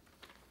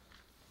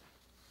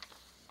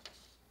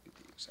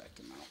the exact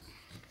amount.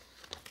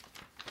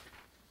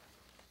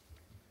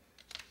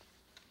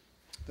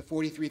 The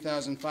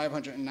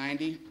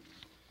 $43,590.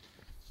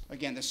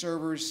 Again, the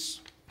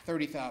servers,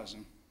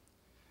 $30,000.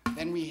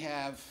 Then we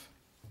have,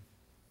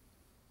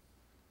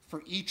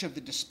 for each of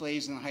the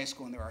displays in the high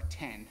school, and there are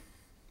 10,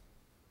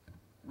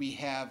 we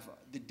have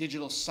the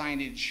digital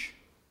signage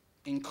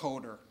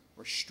encoder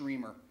or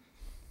streamer,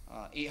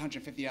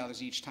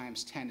 $850 each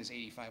times 10 is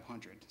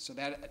 $8,500. So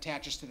that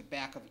attaches to the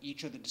back of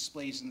each of the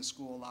displays in the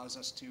school, allows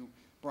us to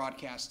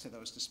broadcast to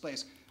those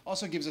displays.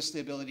 Also gives us the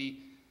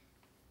ability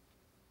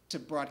to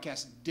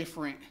broadcast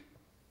different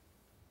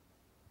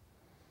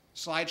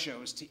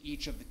slideshows to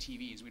each of the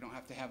TVs. We don't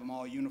have to have them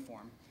all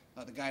uniform.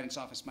 The guidance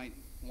office might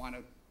want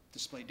to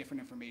display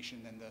different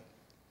information than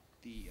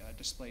the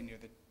display near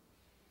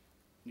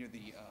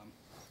the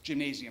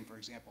gymnasium, for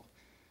example.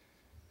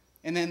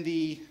 And then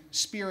the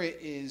Spirit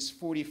is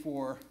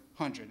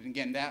 4,400. And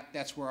again,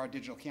 that's where our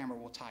digital camera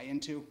will tie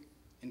into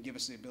and give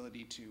us the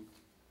ability to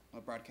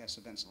broadcast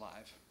events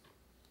live.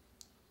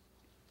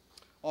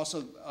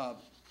 Also,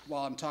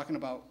 while I'm talking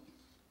about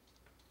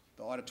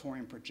the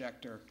auditorium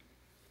projector,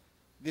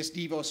 this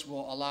DVOS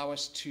will allow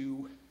us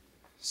to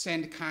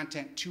send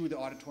content to the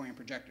auditorium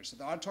projector. So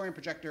the auditorium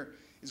projector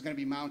is going to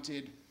be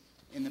mounted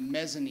in the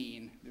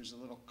mezzanine. There's a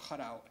little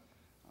cutout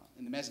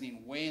in the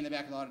mezzanine way in the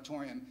back of the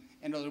auditorium,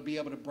 and it'll be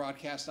able to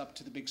broadcast up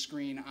to the big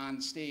screen on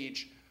the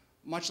stage,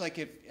 much like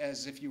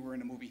as if you were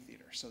in a movie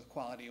theater. So the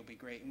quality will be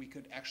great, and we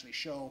could actually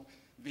show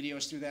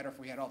videos through that, or if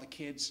we had all the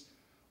kids,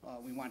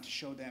 we wanted to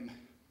show them,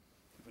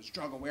 if it was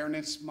Drug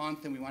Awareness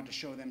Month, and we wanted to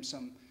show them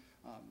some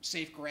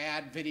Safe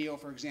Grad video,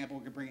 for example.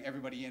 We could bring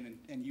everybody in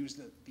and use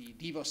the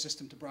DVOS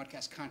system to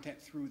broadcast content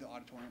through the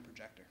auditorium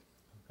projector.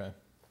 Okay.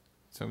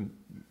 So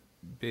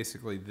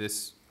basically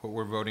what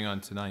we're voting on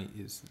tonight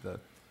is the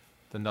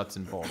nuts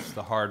and bolts,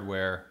 the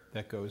hardware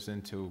that goes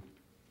into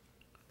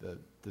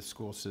the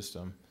school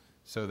system,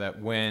 so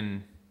that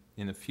when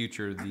in the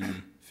future the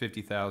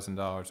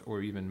 $50,000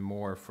 or even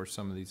more for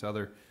some of these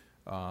other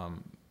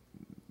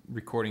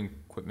recording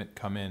equipment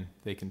come in,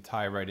 they can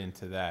tie right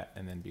into that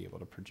and then be able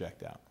to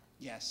project out.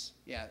 Yes,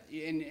 yeah,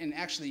 and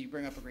actually you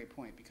bring up a great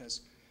point,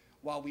 because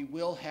while we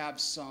will have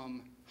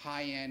some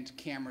high-end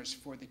cameras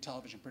for the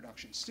television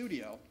production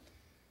studio,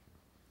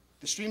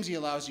 the Streamsy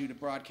allows you to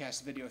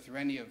broadcast video through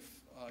any of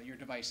your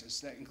devices.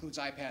 That includes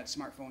iPads,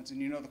 smartphones, and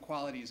you know the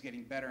quality is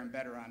getting better and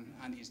better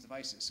on these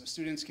devices. So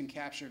students can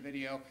capture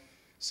video,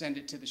 send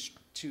it to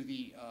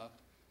the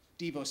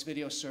DVOS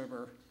video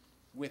server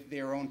with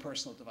their own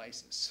personal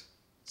devices.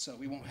 So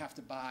we won't have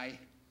to buy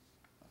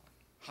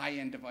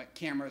high-end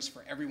cameras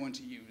for everyone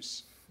to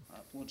use.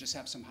 We'll just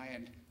have some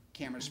high-end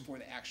cameras for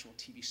the actual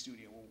TV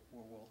studio,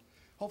 where we'll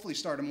hopefully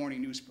start a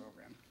morning news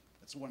program.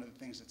 That's one of the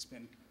things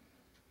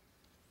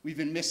we've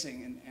been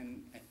missing,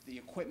 and the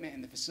equipment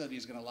and the facility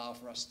is going to allow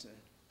for us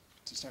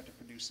to start to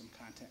produce some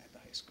content at the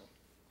high school.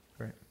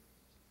 Great.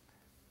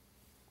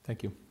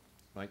 Thank you.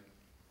 Mike?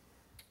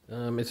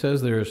 It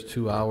says there's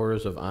 2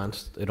 hours of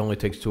it only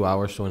takes 2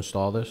 hours to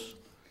install this?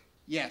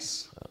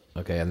 Yes.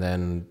 Okay, and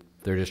then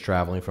they're just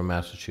traveling from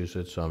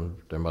Massachusetts, so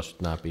there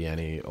must not be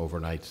any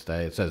overnight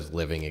stay. It says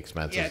living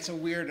expenses. Yeah, it's a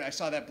weird, I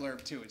saw that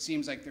blurb too. It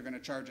seems like they're going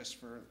to charge us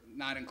for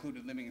not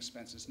included living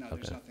expenses. No,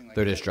 there's nothing like that.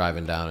 They're just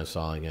driving down,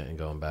 installing it, and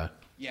going back?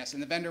 Yes,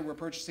 and the vendor we're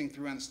purchasing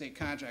through on the state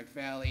contract,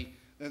 Valley,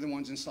 they're the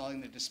ones installing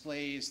the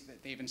displays.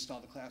 That they've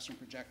installed the classroom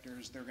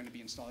projectors. They're going to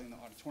be installing the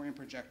auditorium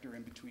projector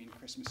in between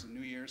Christmas and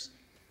New Year's.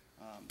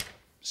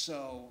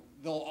 So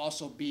they'll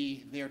also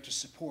be there to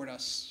support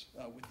us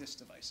with this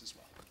device as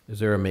well. Is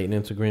there a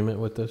maintenance agreement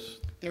with this?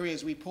 There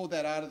is. We pulled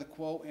that out of the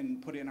quote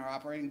and put it in our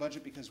operating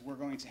budget, because we're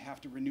going to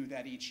have to renew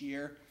that each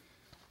year.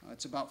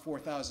 It's about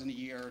 $4,000 a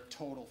year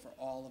total for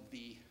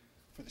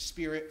for the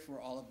Spirit,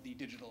 for all of the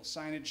digital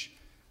signage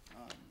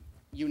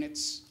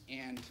units,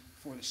 and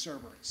for the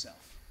server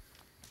itself.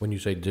 When you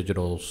say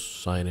digital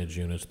signage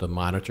units, the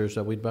monitors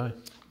that we'd buy?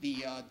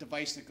 The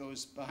device that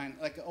goes behind,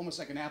 almost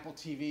like an Apple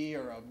TV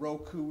or a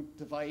Roku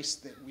device,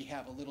 that we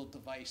have a little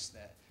device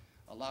that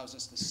allows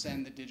us to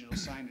send the digital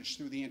signage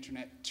through the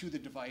internet to the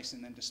device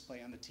and then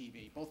display on the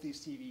TV. Both these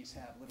TVs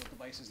have little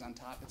devices on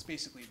top. It's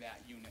basically that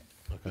unit.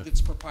 Okay.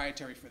 It's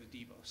proprietary for the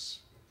DVOS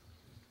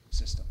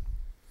system.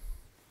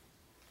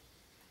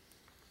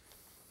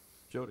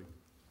 Jody?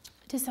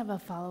 Just have a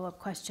follow-up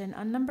question.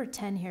 On number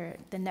 10 here,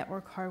 the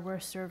network hardware,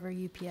 server,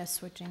 UPS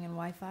switching, and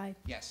Wi-Fi.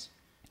 Yes.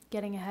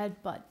 Getting ahead,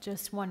 but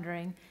just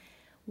wondering,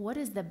 what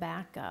is the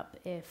backup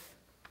if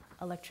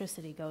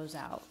electricity goes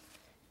out?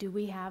 Do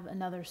we have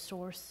another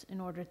source in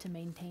order to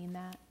maintain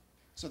that?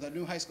 So the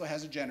new high school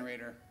has a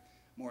generator,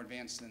 more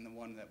advanced than the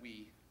one that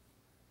we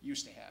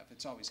used to have.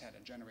 It's always had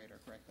a generator,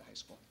 correct, the high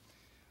school.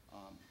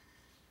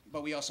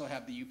 But we also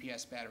have the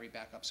UPS battery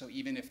backup. So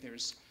even if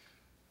there's,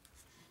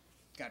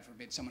 God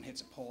forbid, someone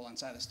hits a pole on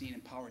Silas-Dean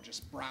and power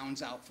just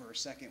browns out for a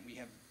second, we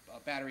have a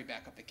battery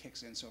backup that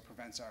kicks in, so it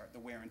prevents the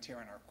wear and tear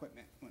on our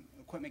equipment. When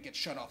equipment gets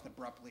shut off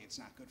abruptly, it's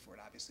not good for it,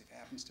 obviously, if it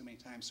happens too many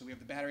times. So we have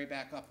the battery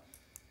backup,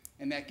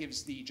 and that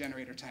gives the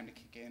generator time to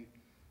kick in,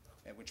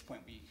 at which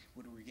point we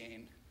would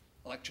regain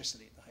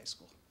electricity at the high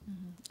school.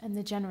 Mm-hmm. And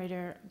the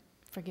generator,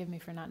 forgive me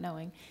for not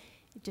knowing,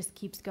 it just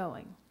keeps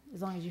going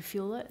as long as you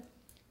fuel it?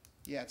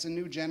 Yeah, it's a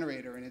new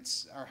generator, and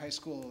our high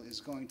school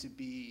is going to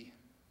be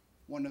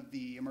one of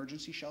the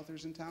emergency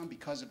shelters in town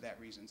because of that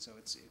reason. So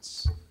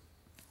it's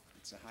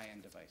a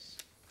high-end device.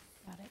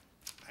 Got it.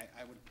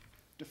 I would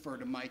defer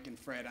to Mike and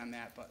Fred on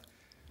that, but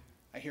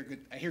I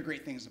hear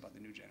great things about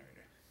the new generator.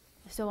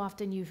 So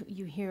often you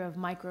hear of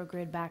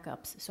microgrid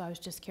backups, so I was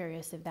just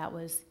curious if that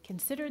was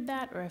considered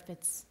that, or if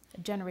it's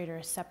a generator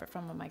is separate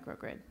from a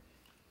microgrid.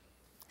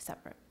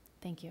 Separate.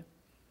 Thank you.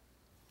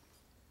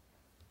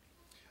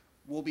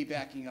 We'll be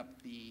backing up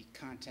the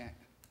content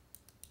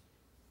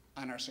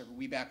on our server.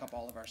 We back up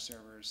all of our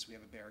servers. We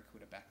have a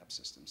Barracuda backup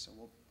system, so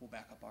we'll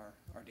back up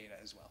our data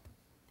as well.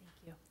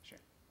 Thank you. Sure.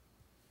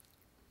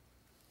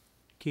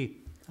 Keith,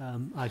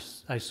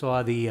 I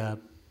saw the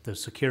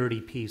security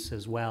piece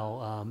as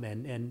well,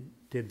 and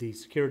did the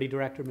security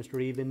director,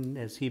 Mr. Even,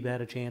 has he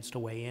had a chance to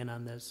weigh in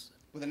on this?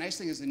 Well, the nice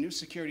thing is the new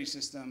security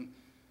system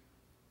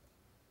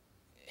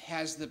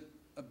has the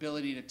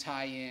ability to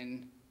tie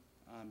in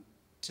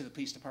to the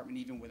police department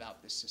even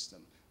without this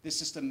system. This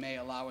system may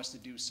allow us to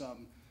do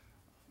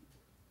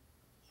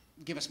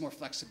give us more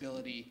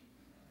flexibility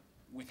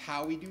with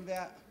how we do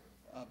that.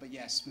 But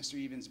yes, Mr.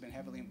 Even's been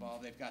heavily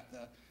involved. They've got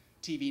the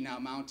TV now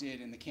mounted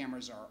and the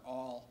cameras are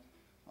all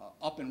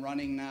up and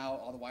running now.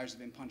 All the wires have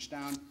been punched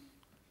down.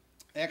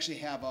 They actually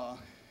have a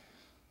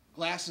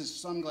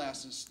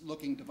sunglasses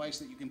looking device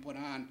that you can put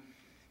on,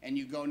 and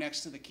you go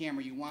next to the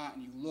camera you want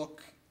and you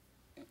look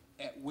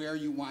at where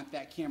you want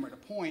that camera to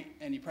point,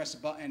 and you press a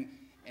button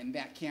and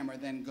that camera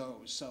then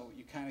goes. So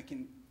you kind of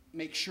can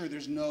make sure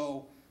there's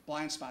no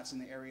blind spots in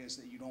the areas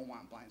that you don't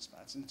want blind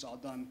spots, and it's all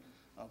done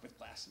with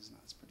glasses now.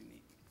 It's pretty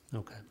neat.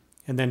 Okay.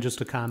 And then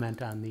just a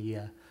comment on the,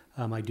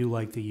 I do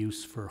like the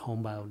use for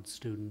homebound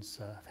students.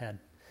 I've had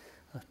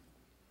a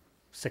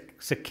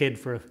sick kid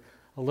for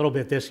a little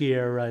bit this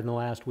year in the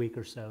last week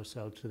or so.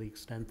 So to the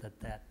extent that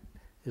that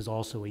is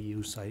also a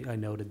use, I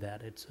noted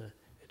that it's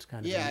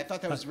kind of yeah. I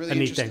thought that was really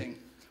interesting.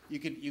 You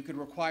could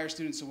require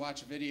students to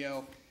watch a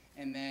video,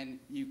 and then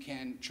you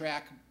can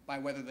track by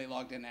whether they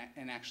logged in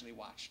and actually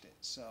watched it.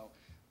 So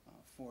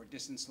for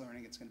distance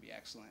learning, it's going to be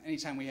excellent.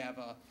 Anytime we have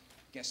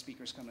guest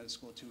speakers come to the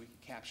school too, we can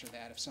capture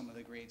that. If some of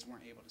the grades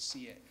weren't able to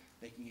see it,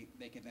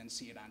 they can then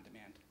see it on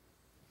demand.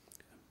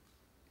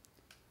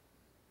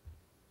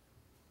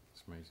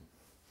 It's amazing.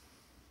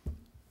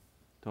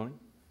 Tony?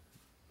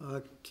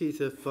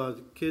 Keith, if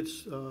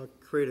kids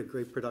create a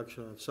great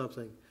production on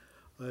something,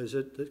 is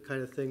it the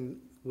kind of thing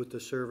with the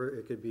server,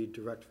 it could be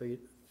direct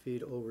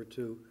feed over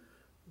to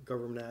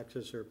government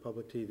access or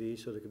public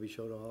TV, so that could be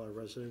shown to all our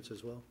residents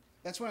as well?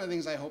 That's one of the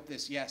things I hope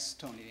yes,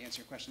 Tony, to answer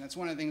your question. That's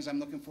one of the things I'm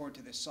looking forward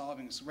to this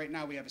solving. So right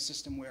now we have a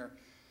system where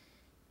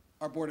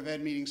our Board of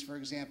Ed meetings, for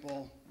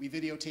example, we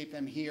videotape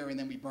them here and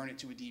then we burn it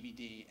to a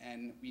DVD.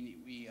 And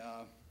we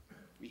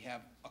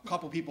have a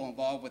couple people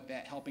involved with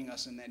that helping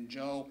us, and then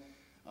Joe,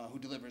 who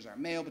delivers our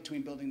mail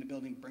between building to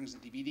building, brings the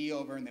DVD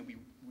over, and then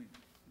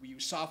we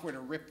use software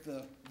to rip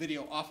the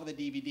video off of the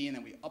DVD, and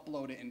then we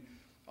upload it. And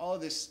all of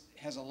this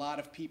has a lot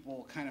of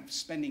people kind of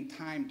spending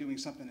time doing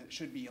something that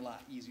should be a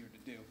lot easier to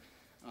do.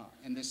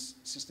 And this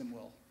system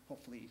will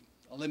hopefully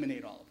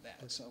eliminate all of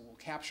that. So we'll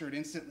capture it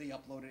instantly,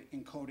 upload it,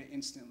 encode it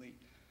instantly.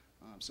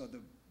 So the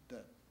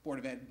Board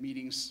of Ed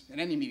meetings and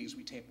any meetings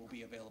we tape will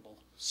be available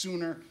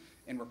sooner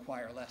and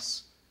require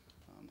less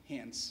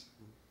hands.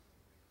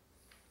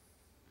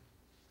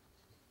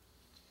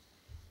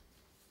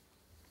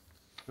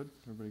 Good,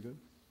 everybody good?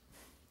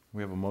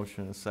 We have a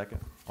motion and a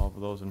second. All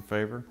of those in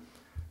favor?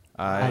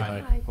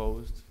 Aye. Aye.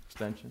 Opposed?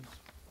 Abstentions?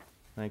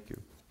 Thank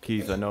you.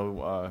 Keith, I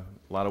know a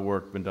lot of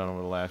work been done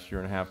over the last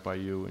year and a half by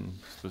you and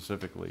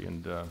specifically,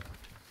 and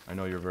I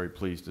know you're very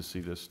pleased to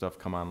see this stuff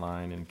come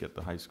online and get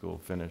the high school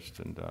finished,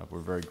 and we're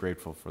very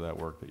grateful for that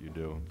work that you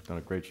do. You've done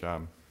a great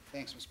job.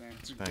 Thanks, Mr. Mayor.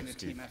 It's been Thanks, a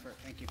team Keith. effort.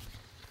 Thank you.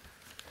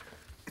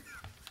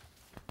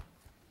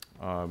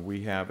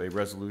 We have a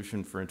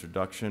resolution for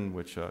introduction,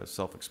 which is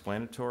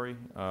self-explanatory.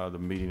 The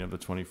meeting of the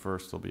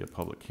 21st, there'll be a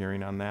public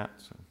hearing on that,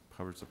 so it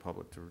covers the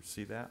public to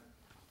see that.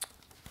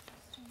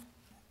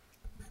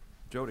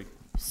 Jody.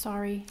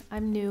 Sorry,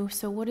 I'm new.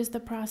 So what is the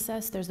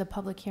process? There's a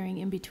public hearing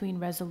in between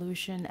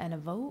resolution and a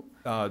vote?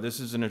 This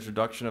is an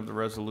introduction of the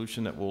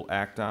resolution that we'll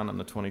act on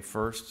the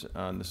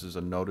 21st. This is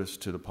a notice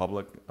to the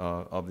public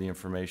of the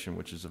information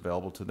which is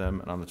available to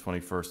them. And on the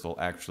 21st, there'll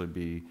actually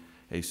be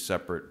a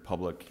separate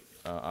public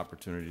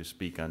opportunity to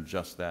speak on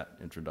just that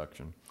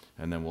introduction.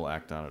 And then we'll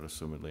act on it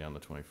assumedly on the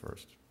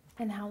 21st.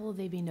 And how will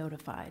they be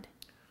notified?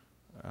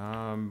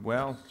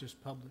 Well,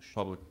 Just publish.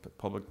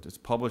 public, it's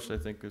published, I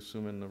think,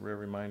 assuming the rare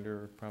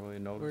reminder, probably a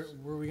notice.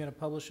 Where are we gonna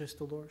publish this,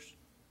 Dolores?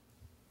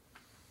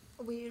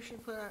 We usually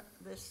put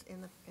this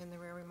in the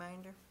rare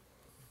reminder.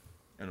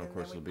 And of then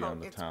course, we it'll be on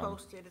the It's town.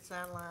 posted, it's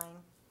online,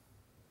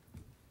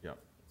 Yep,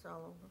 it's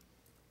all over.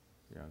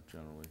 yeah,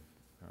 generally.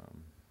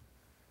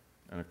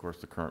 And of course,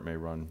 the current may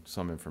run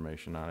some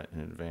information on it in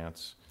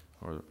advance,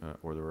 or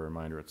the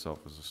reminder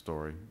itself is a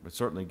story. But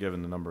certainly,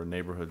 given the number of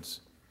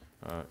neighborhoods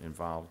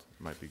involved,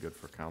 it might be good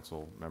for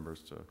council members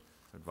to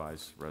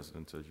advise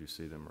residents as you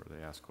see them or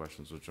they ask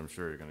questions, which I'm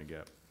sure you're going to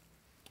get.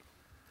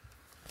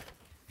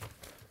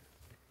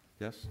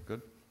 Yes,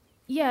 good?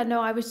 Yeah,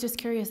 no, I was just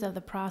curious of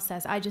the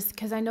process.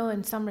 Because I know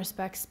in some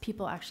respects,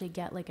 people actually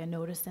get like a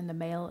notice in the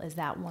mail. Is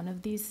that one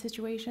of these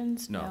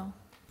situations? No,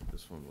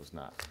 this one was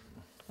not.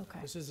 Okay,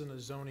 This isn't a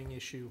zoning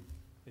issue.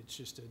 It's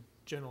just a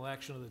general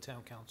action of the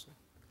town council.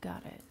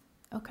 got it.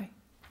 Okay,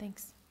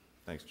 thanks.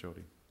 Thanks,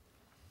 Jody.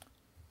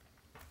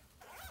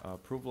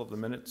 Approval of the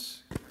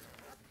minutes.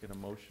 Get a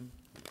motion.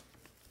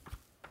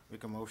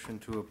 Make a motion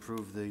to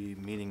approve the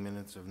meeting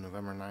minutes of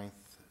November 9th,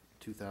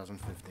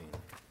 2015.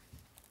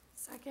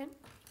 Second?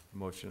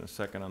 Motion and a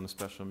second on the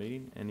special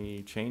meeting.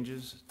 Any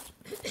changes,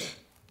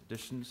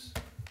 additions?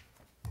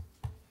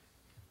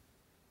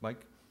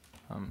 Mike?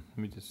 Let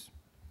me just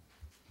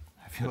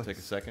feel Wanna take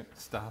a second?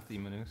 Stealthy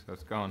maneuver, so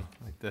it's going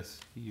like this.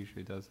 He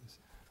usually does this.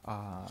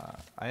 I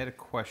had a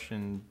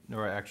question,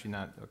 or actually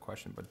not a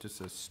question, but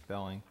just a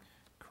spelling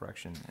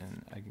correction,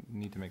 and I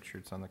need to make sure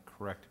it's on the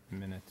correct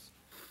minutes.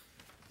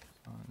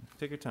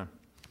 Take your time.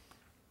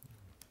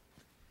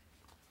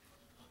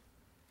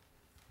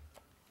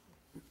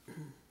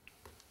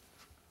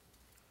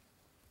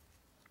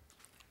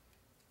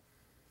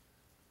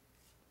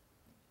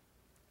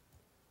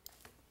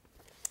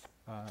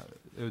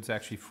 It was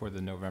actually for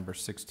the November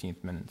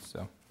 16th minutes,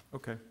 so.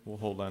 Okay, we'll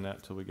hold on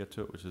that till we get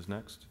to it, which is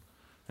next.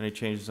 Any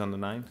changes on the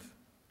 9th?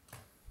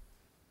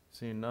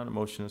 Seeing none, a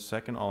motion is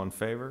second. All in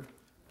favor?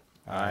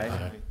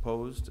 Aye.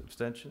 Opposed,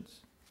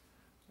 abstentions?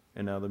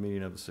 And now the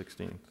meeting of the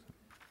 16th.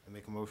 I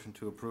make a motion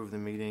to approve the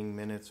meeting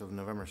minutes of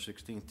November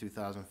 16th,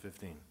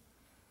 2015.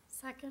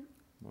 Second.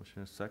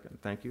 Motion is second,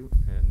 thank you.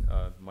 And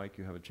Mike,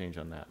 you have a change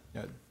on that.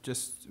 Yeah,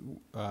 just,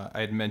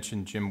 I had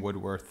mentioned Jim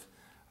Woodworth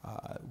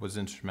was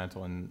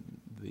instrumental in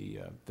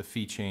the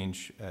fee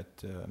change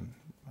at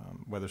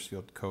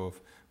Wethersfield Cove.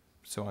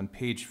 So on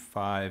page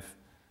 5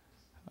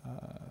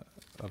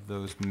 of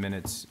those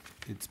minutes,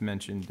 it's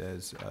mentioned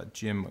as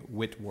Jim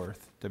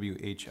Whitworth,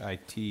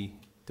 W-H-I-T-W-O-R-T-H.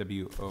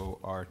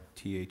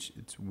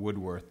 It's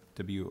Woodworth,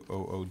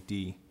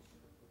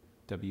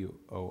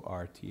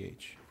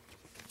 W-O-O-D-W-O-R-T-H.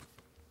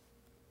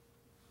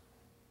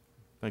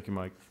 Thank you,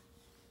 Mike.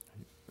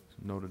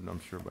 Noted,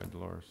 I'm sure, by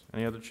Dolores.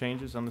 Any other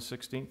changes on the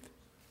 16th?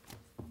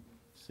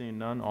 Seeing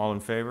none, all in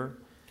favor?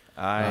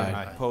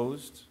 Aye.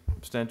 Opposed,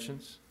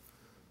 abstentions?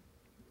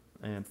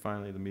 And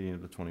finally, the meeting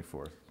of the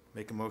 24th.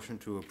 Make a motion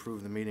to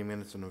approve the meeting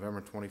minutes of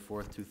November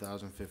 24th,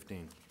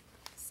 2015.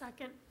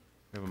 Second.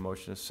 We have a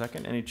motion, a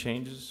second. Any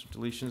changes,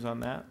 deletions on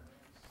that?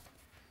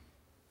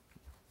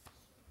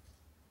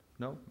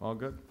 No? All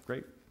good?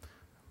 Great.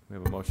 We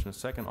have a motion, a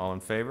second. All in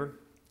favor?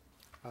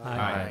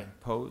 Aye.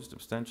 Opposed,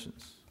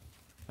 abstentions?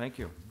 Thank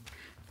you.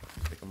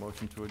 Take a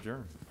motion to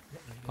adjourn.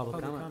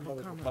 Public comment.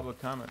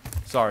 Public comment.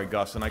 Sorry,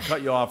 Gus, and I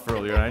cut you off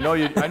earlier. I know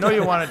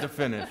you wanted to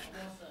finish.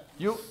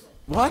 You,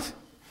 what?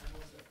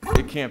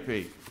 It can't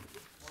be.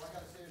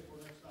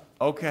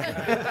 Okay.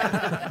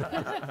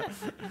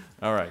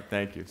 All right,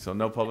 thank you. So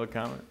no public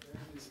comment?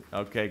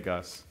 Okay,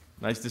 Gus.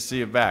 Nice to see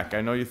you back.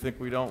 I know you think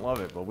we don't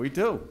love it, but we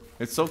do.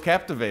 It's so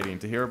captivating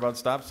to hear about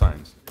stop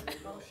signs.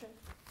 Motion?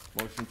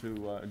 Motion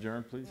to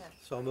adjourn, please? Yes.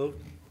 So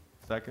moved.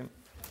 Second?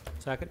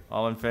 Second.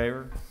 All in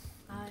favor?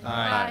 Aye.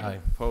 Aye.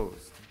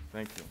 Opposed?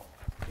 Thank you.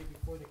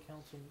 Before the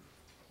council,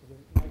 the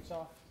mics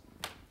off?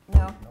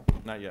 No?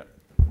 Not yet.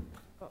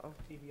 Uh-oh.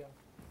 TV off?